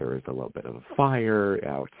minimizing if there is a little bit of a fire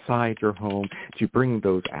outside your home, to bring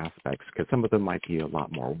those aspects, because some of them might be a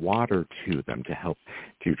lot more water to them to help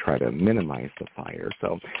to try to minimize the fire.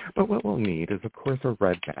 But what we'll need is, of course, a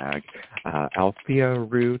red bag, althea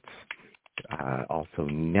roots, also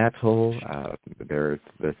nettle. There's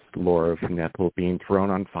this lore of nettle being thrown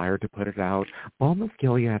on fire to put it out. Balm of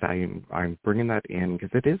Gilead, I'm bringing that in because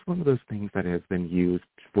it is one of those things that has been used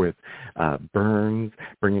with burns,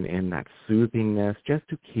 bringing in that soothingness just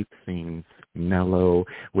to keep things mellow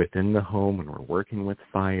within the home when we're working with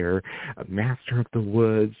fire. Master of the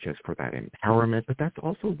Woods, just for that empowerment. But that's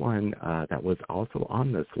also one that was also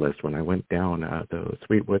on this list when I went down the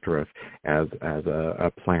sweet woodruff as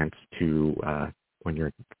a plant to when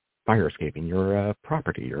you're firescaping your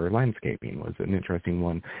property, your landscaping was an interesting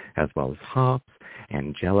one, as well as hops,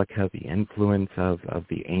 angelica, the influence of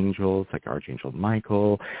the angels like Archangel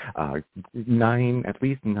Michael, at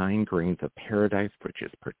least 9 grains of paradise, which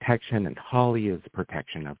is protection, and holly is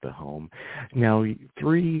protection of the home. Now,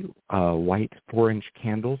 3 white 4-inch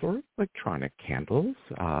candles or electronic candles,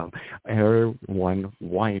 one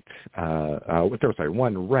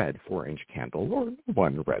red 4-inch candle or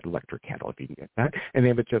 1 red electric candle if you can get that, and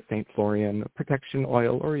name it just St. Florian protection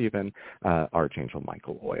oil or even Archangel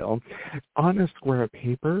Michael oil. On a square of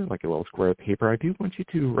paper, like a little square of paper, I do want you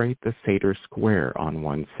to write the Seder square on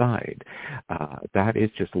one side. That is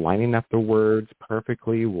just lining up the words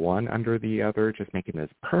perfectly, one under the other, just making this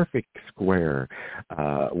perfect square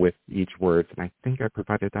with each word. And I think I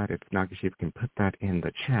provided that. If Nagashiv can put that in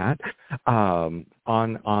the chat on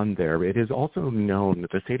there. It is also known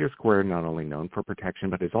that the Seder square not only known for protection,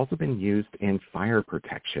 but it's also been used in fire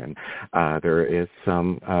protection. There is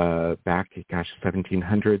some back,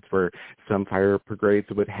 1700s, where some fire brigades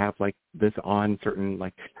would have like this on certain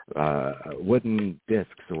like wooden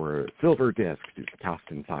discs or silver discs tossed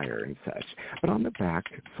in fire and such. But on the back,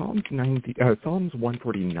 Psalms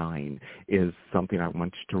 149 is something I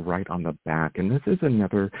want you to write on the back, and this is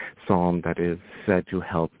another psalm that is said to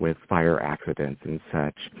help with fire accidents and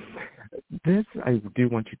such. This, I do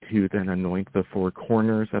want you to then anoint the 4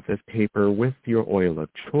 corners of this paper with your oil of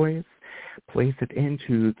choice. Place it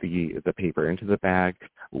into the paper, into the bag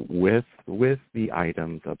with the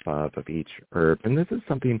items above of each herb. And this is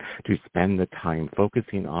something to spend the time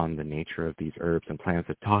focusing on the nature of these herbs and plants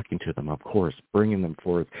and talking to them, of course, bringing them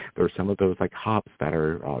forth. There are some of those like hops that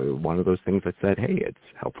are one of those things that said, hey, it's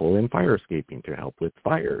helpful in firescaping to help with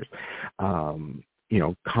fires.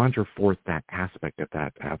 Conjure forth that aspect of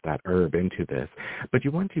that herb into this. But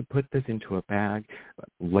you want to put this into a bag,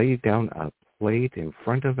 lay down a plate in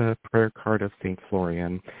front of a prayer card of St.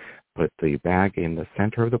 Florian, put the bag in the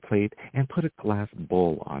center of the plate, and put a glass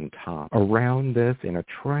bowl on top. Around this, in a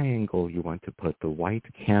triangle, you want to put the white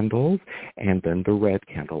candles and then the red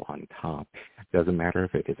candle on top. Doesn't matter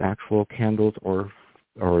if it is actual candles or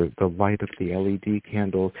the light of the LED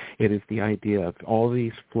candles. It is the idea of all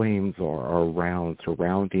these flames are around,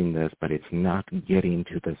 surrounding this, but it's not getting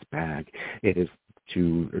to this bag. It is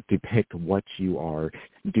to depict what you are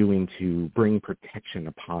doing to bring protection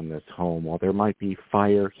upon this home. While there might be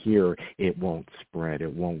fire here, it won't spread.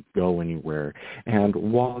 It won't go anywhere. And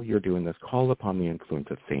while you're doing this, call upon the influence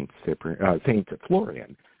of Saint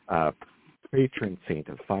Florian. patron saint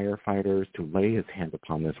of firefighters, to lay his hand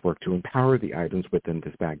upon this work, to empower the items within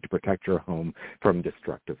this bag to protect your home from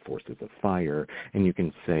destructive forces of fire. And you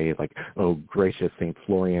can say, like, oh, gracious St.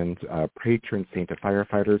 Florian, patron saint of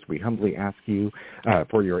firefighters, we humbly ask you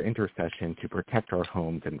for your intercession to protect our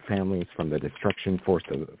homes and families from the destruction force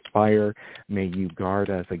of fire. May you guard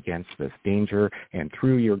us against this danger, and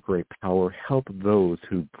through your great power, help those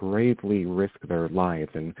who bravely risk their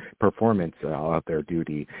lives in performance of their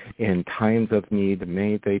duty. In times of need,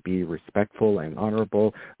 may they be respectful and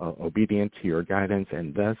honorable, obedient to your guidance,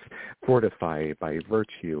 and thus fortified by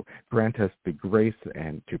virtue. Grant us the grace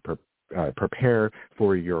and to prepare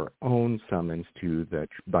for your own summons to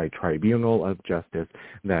thy tribunal of justice,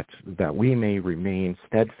 that we may remain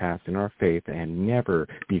steadfast in our faith and never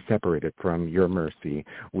be separated from your mercy.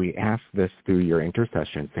 We ask this through your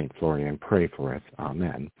intercession, St. Florian. Pray for us.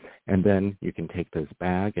 Amen. And then you can take this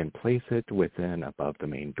bag and place it above the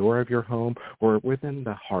main door of your home or within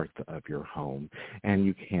the hearth of your home. And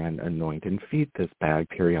you can anoint and feed this bag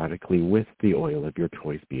periodically with the oil of your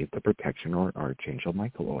choice, be it the protection or Archangel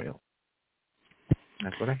Michael oil.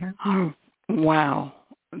 That's what I have. Oh, wow.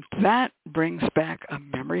 That brings back a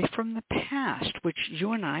memory from the past, which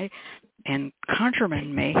you and I and Conjurman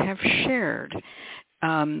may have shared.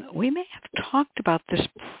 We may have talked about this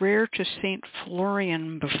prayer to St.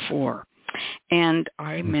 Florian before, and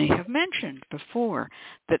I may have mentioned before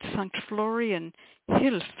that St. Florian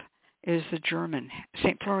Hilf is the German,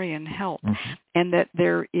 St. Florian Help, and that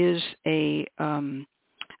there is a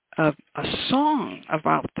song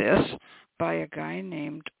about this by a guy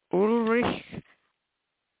named Ulrich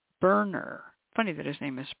Berner. Funny that his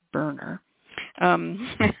name is Berner.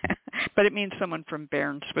 But it means someone from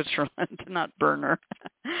Bern, Switzerland, not Berner.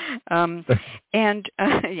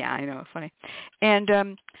 Yeah, I know, funny.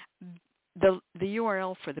 And the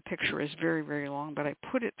URL for the picture is very, very long, but I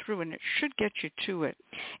put it through, and it should get you to it.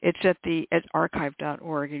 It's at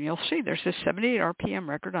archive.org, and you'll see there's this 78 RPM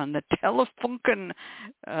record on the Telefunken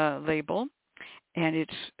label. And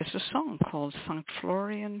it's a song called St.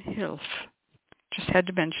 Florian Hilf. Just had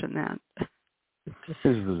to mention that. This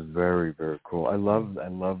is very, very cool. I love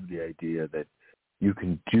the idea that you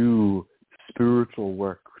can do spiritual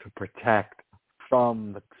work to protect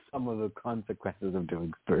from some of the consequences of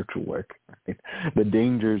doing spiritual work. Right? The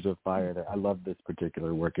dangers of fire. I love this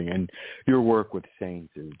particular working, and your work with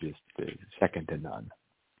saints is just second to none.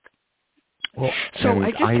 Well, so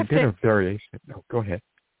I did a variation. No, go ahead.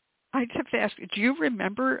 I just have to ask, do you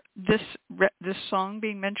remember this song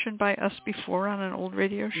being mentioned by us before on an old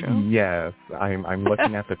radio show? Yes, I'm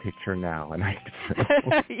looking at the picture now, and I.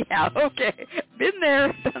 Yeah, okay, been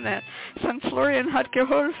there, done that. St. Florian hat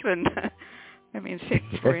geholfen. I mean, St.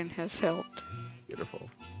 Florian has helped. Beautiful.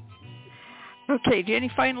 Okay, do you have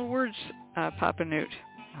any final words, Papa Newt?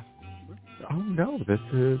 Oh no, this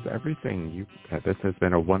is everything. This has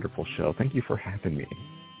been a wonderful show. Thank you for having me.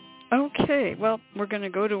 Okay, well, we're going to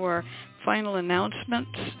go to our final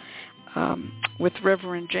announcements with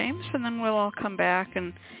Reverend James, and then we'll all come back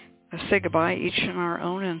and say goodbye, each in our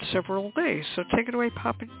own and several ways. So take it away,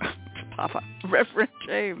 Papa, Reverend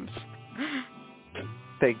James.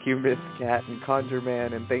 Thank you, Miss Cat and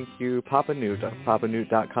Conjurman, and thank you, Papa Newt of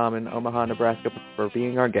papanewt.com in Omaha, Nebraska, for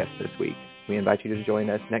being our guest this week. We invite you to join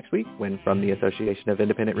us next week when, from the Association of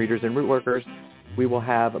Independent Readers and Rootworkers, we will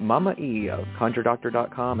have Mama E of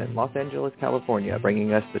ConjureDoctor.com in Los Angeles, California,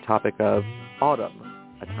 bringing us the topic of Autumn,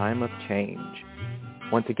 a time of change.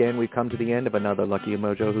 Once again, we've come to the end of another Lucky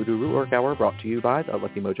Mojo Hoodoo Rootwork Hour brought to you by the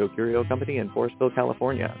Lucky Mojo Curio Company in Forestville,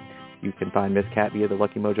 California. You can find Miss Cat via the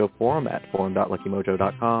Lucky Mojo forum at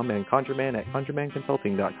forum.luckymojo.com and Conjureman at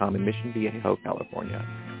conjuremanconsulting.com in Mission Viejo, California.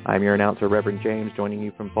 I'm your announcer, Reverend James, joining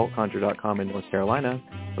you from folkconjure.com in North Carolina.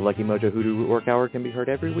 The Lucky Mojo Hoodoo Rootwork Hour can be heard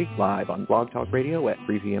every week live on Blog Talk Radio at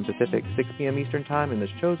 3 p.m. Pacific, 6 p.m. Eastern Time, and the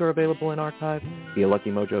shows are available in archive via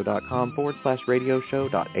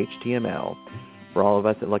luckymojo.com/radioshow.html. For all of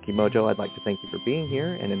us at Lucky Mojo, I'd like to thank you for being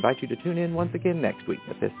here and invite you to tune in once again next week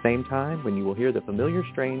at this same time when you will hear the familiar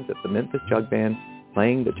strains of the Memphis Jug Band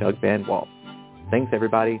playing the Jug Band Waltz. Thanks,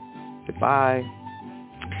 everybody. Goodbye.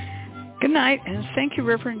 Good night, and thank you,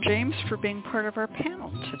 Reverend James, for being part of our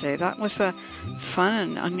panel today. That was fun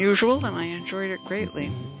and unusual, and I enjoyed it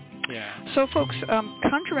greatly. Yeah. So, folks,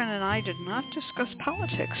 Conjurman and I did not discuss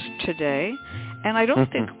politics today, and I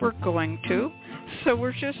don't think we're going to. So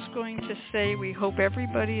we're just going to say we hope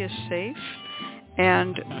everybody is safe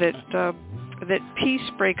and that peace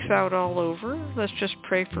breaks out all over. Let's just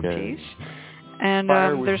pray for peace. And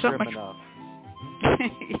there's not much. Enough.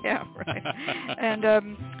 Yeah, right.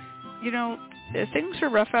 And things are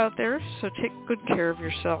rough out there, so take good care of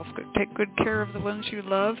yourself. Take good care of the ones you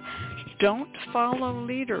love. Don't follow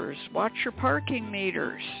leaders. Watch your parking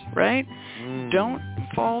meters, right? Don't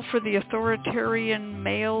fall for the authoritarian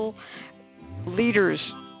male leaders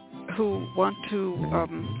who want to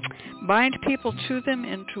bind people to them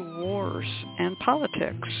into wars and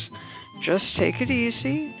politics. Just take it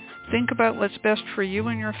easy. Think about what's best for you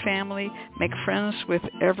and your family. Make friends with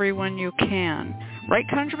everyone you can. Right,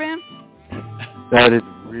 ConjureMan? That is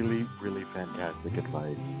really, really fantastic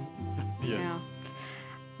advice. Yeah.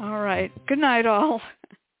 All right. Good night, all.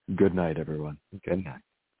 Good night, everyone. Good night.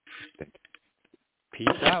 Peace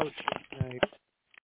out. Night.